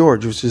Lake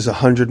George, which is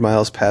 100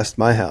 miles past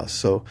my house.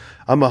 So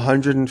I'm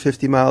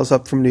 150 miles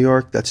up from New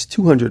York. That's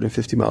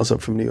 250 miles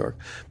up from New York.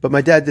 But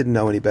my dad didn't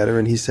know any better,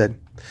 and he said,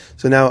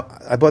 so now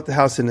I bought the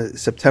house in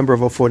September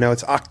of '04. Now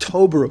it's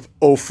October of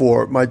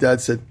 '04. My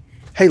dad said,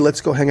 hey, let's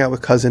go hang out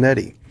with Cousin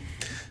Eddie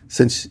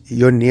since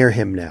you're near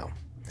him now.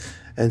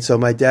 And so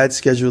my dad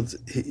scheduled,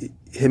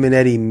 him and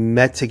Eddie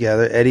met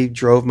together. Eddie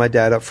drove my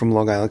dad up from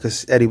Long Island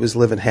because Eddie was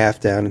living half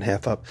down and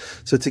half up.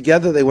 So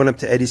together they went up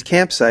to Eddie's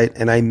campsite,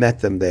 and I met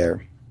them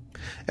there.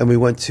 And we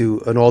went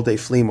to an all-day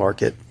flea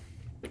market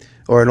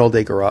or an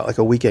all-day garage, like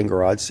a weekend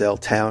garage sale,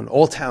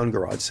 all-town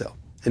garage sale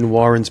in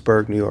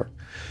Warrensburg, New York.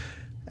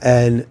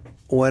 And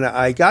when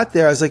I got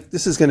there, I was like,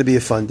 this is going to be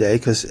a fun day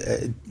because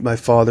my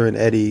father and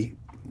Eddie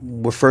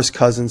were first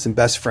cousins and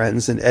best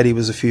friends, and Eddie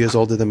was a few years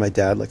older than my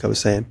dad, like I was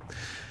saying.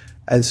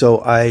 And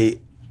so I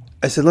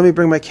said, let me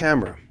bring my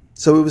camera.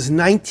 So it was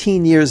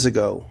 19 years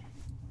ago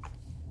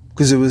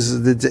because it was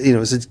it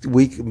was a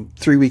week,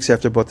 3 weeks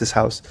after I bought this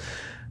house.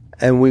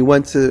 And we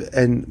went to,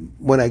 and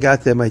when I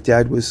got there, my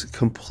dad was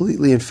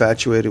completely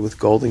infatuated with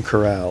Golden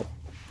Corral.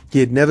 He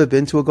had never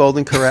been to a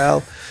Golden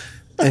Corral,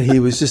 and he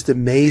was just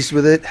amazed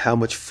with it, how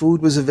much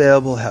food was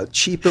available, how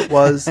cheap it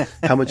was,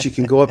 how much you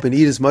can go up and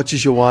eat as much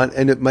as you want.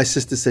 And my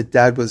sister said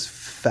Dad was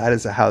fat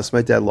as a house.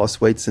 My dad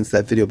lost weight since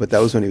that video, but that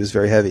was when he was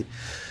very heavy.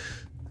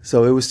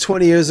 So it was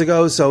 20 years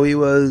ago, so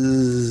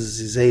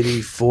he's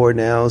 84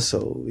 now,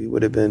 so he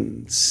would have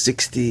been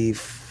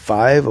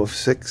 65 or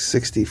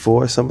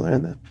 64, something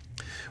like that.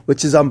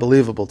 Which is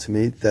unbelievable to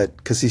me, that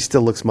because he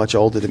still looks much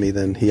older to me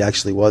than he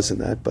actually was in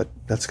that, but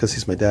that's because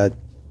he's my dad.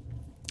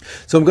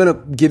 So I'm going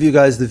to give you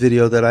guys the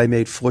video that I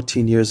made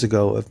 14 years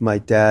ago of my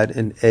dad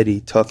and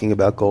Eddie talking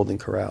about Golden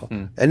Corral.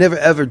 I never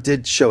ever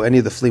did show any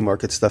of the flea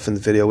market stuff in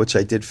the video, which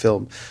I did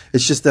film.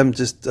 It's just them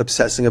just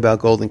obsessing about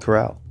Golden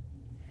Corral.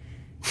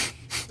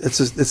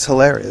 It's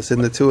hilarious,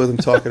 and the two of them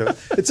talking about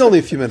it's only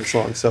a few minutes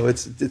long, so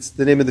it's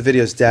the name of the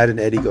video is Dad and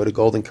Eddie Go to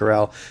Golden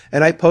Corral,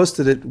 and I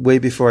posted it way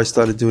before I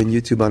started doing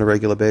YouTube on a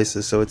regular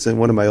basis, so it's in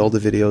one of my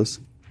older videos.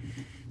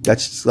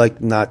 That's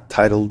like not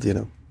titled,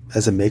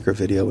 as a maker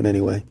video in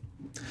any way.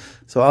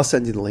 So I'll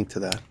send you the link to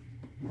that.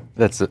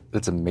 That's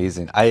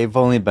amazing. I've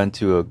only been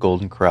to a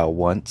Golden Corral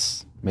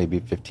once, maybe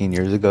 15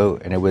 years ago,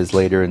 and it was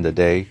later in the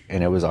day,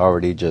 and it was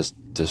already just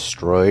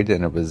destroyed,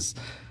 and it was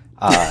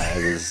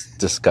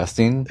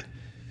disgusting.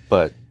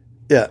 But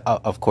yeah,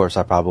 of course,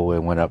 I probably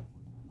went up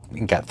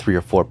and got 3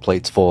 or 4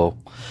 plates full.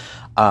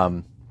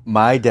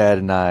 My dad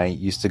and I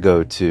used to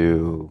go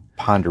to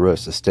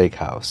Ponderosa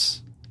Steakhouse,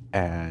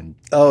 and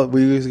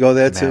we used to go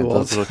there too.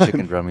 Those little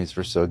chicken drummies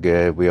were so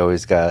good. We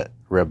always got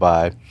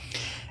ribeye,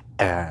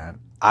 and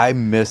I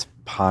miss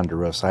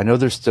Ponderosa. I know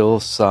there's still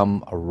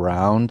some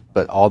around,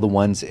 but all the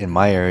ones in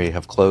my area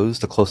have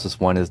closed. The closest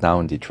one is now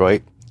in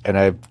Detroit, and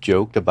I've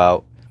joked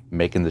about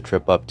making the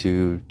trip up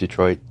to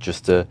Detroit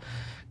just to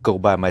go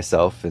by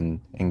myself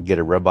and get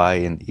a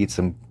ribeye and eat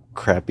some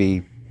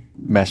crappy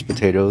mashed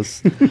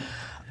potatoes.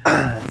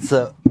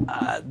 So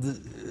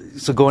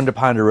going to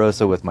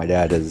Ponderosa with my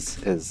dad is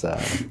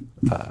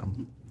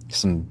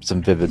some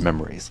vivid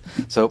memories.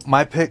 So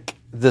my pick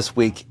this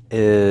week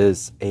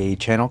is a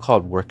channel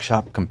called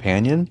Workshop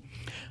Companion.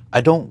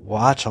 I don't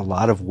watch a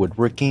lot of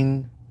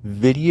woodworking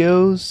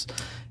videos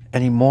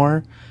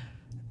anymore,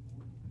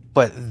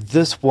 but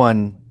this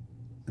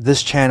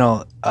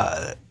channel,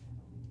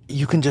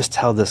 you can just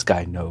tell this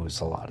guy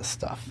knows a lot of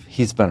stuff.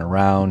 He's been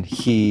around.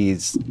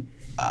 His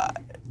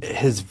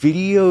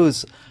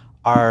videos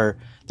are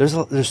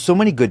there's so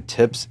many good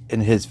tips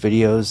in his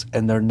videos,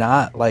 and they're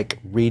not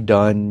like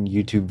redone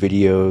YouTube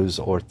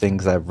videos or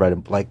things I've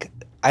read. Like,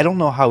 I don't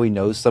know how he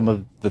knows some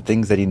of the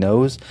things that he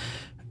knows,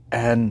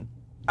 and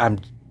I'm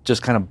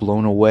just kind of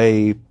blown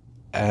away.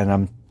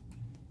 And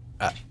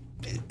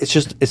it's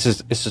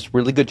just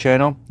really good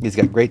channel. He's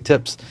got great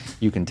tips.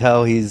 You can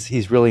tell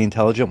he's really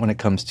intelligent when it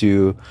comes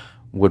to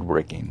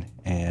woodworking.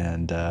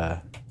 And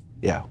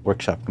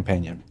Workshop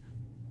Companion.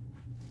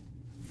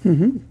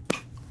 Mm-hmm.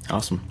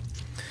 Awesome.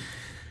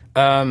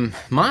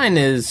 Mine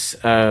is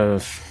I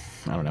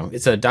don't know.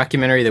 It's a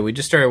documentary that we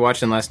just started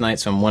watching last night,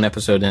 so I'm one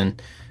episode in,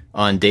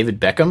 on David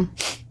Beckham.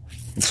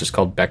 It's just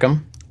called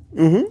Beckham.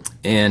 Mm-hmm.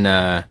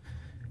 And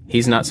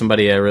he's not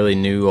somebody I really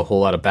knew a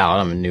whole lot about.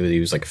 I knew that he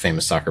was like a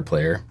famous soccer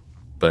player,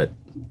 but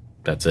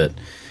that's it.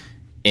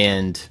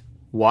 And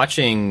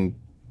watching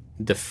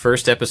the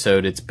first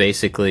episode, it's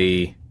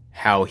basically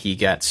how he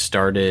got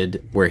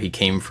started, where he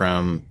came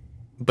from.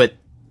 But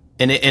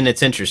and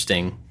it's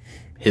interesting.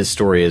 His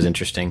story is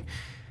interesting.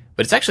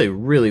 But it's actually a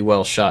really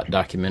well shot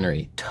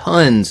documentary.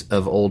 Tons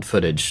of old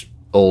footage,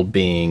 old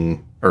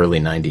being early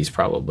 90s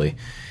probably.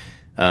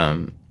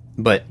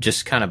 but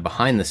just kind of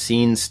behind the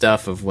scenes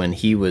stuff of when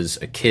he was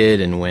a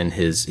kid and when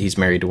he's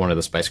married to one of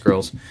the Spice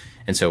Girls.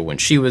 And so when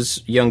she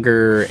was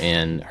younger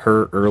and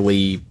her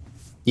early,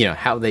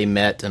 how they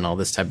met and all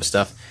this type of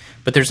stuff.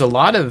 But there's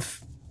one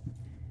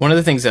of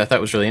the things that I thought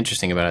was really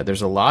interesting about it,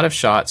 there's a lot of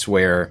shots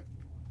where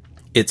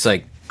it's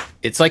like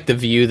the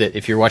view that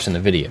if you're watching the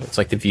video, it's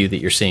like the view that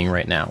you're seeing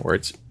right now, where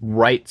it's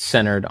right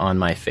centered on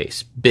my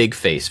face, big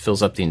face,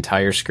 fills up the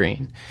entire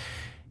screen.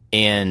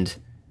 And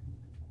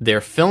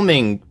they're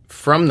filming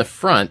from the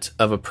front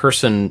of a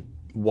person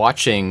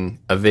watching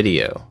a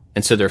video.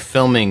 And so they're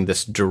filming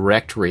this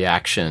direct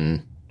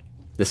reaction,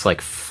 this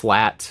like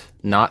flat,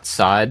 not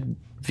side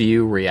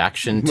view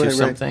reaction to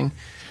something. Right.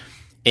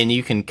 And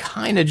you can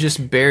kind of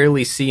just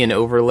barely see an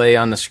overlay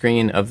on the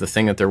screen of the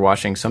thing that they're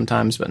watching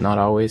sometimes, but not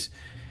always.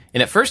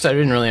 And at first I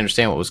didn't really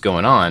understand what was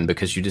going on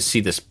because you just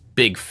see this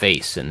big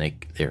face and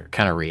they're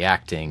kind of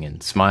reacting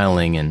and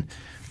smiling.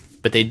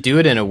 But they do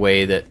it in a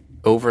way that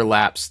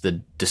overlaps the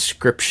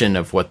description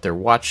of what they're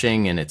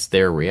watching and it's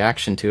their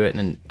reaction to it.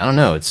 And I don't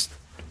know,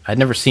 I'd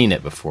never seen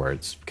it before.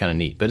 It's kind of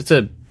neat, but it's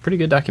a pretty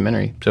good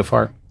documentary so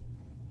far.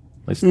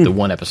 At least the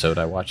one episode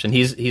I watched. And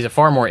he's a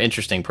far more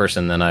interesting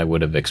person than I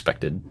would have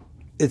expected.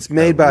 It's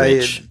made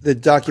by, the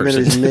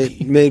documentary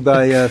is made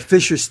by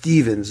Fisher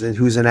Stevens,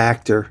 who's an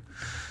actor.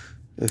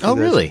 Oh,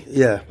 really?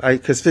 Yeah,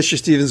 because Fisher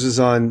Stevens was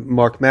on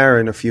Mark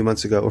Maron a few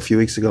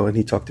weeks ago, and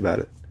he talked about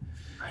it.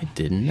 I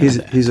didn't know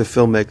that. He's a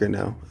filmmaker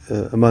now,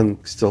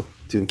 still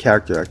doing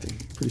character acting.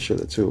 Pretty sure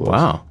that's who it was.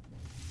 Wow.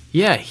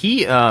 Yeah,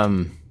 he's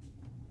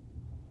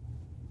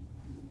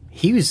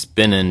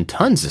been in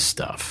tons of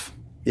stuff.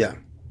 Yeah.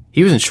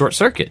 He was in Short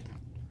Circuit.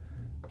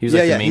 He was the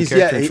main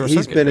character in Short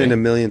Circuit. He's been in a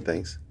million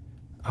things.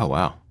 Oh,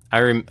 wow.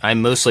 I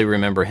mostly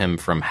remember him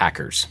from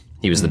Hackers.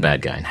 He was the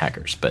bad guy in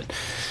Hackers, but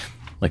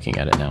looking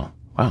at it now,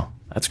 wow,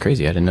 that's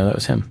crazy. I didn't know that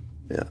was him.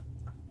 Yeah.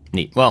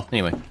 Neat. Well,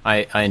 anyway,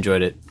 I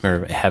enjoyed it,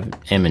 or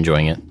am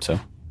enjoying it, so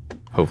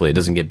hopefully it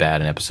doesn't get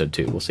bad in episode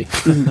 2. We'll see.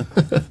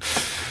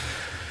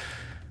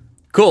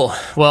 Cool.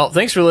 Well,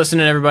 thanks for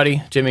listening,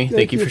 everybody. Jimmy,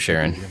 thank you for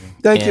sharing.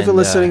 Thank you for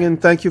listening,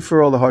 and thank you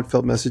for all the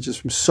heartfelt messages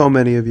from so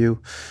many of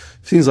you.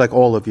 Seems like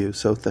all of you,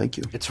 so thank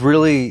you. It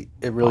really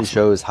awesome.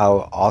 Shows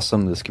how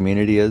awesome this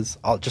community is.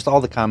 All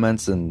the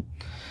comments and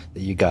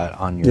that you got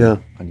on your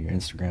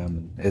Instagram,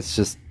 and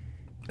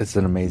it's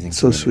an amazing.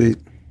 So community.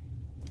 Sweet.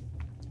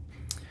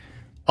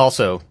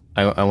 Also,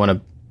 I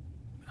want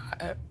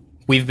to.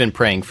 We've been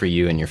praying for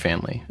you and your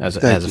family as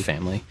a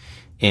family,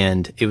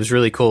 and it was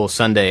really cool.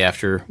 Sunday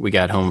after we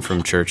got home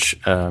from church,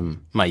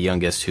 my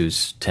youngest,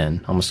 who's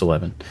 10, almost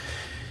 11,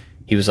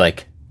 he was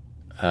like,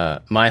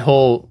 "My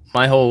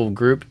whole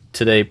group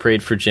today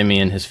prayed for Jimmy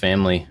and his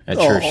family at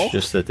church,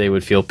 just that they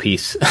would feel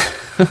peace."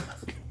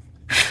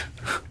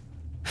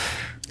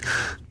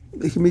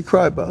 Making me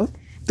cry, Bob.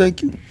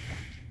 Thank you.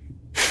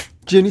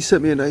 Ginny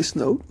sent me a nice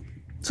note,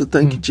 so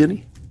thank you,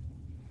 Ginny.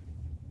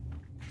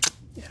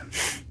 Yeah.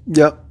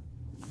 Yep.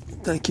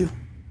 Thank you.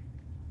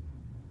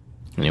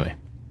 Anyway,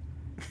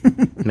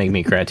 make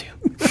me cry too.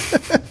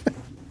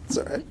 It's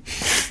all right.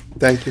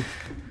 Thank you.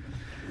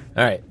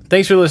 All right.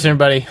 Thanks for listening,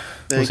 everybody.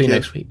 We'll see you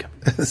next week.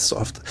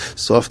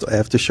 Soft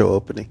after show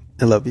opening.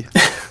 I love you.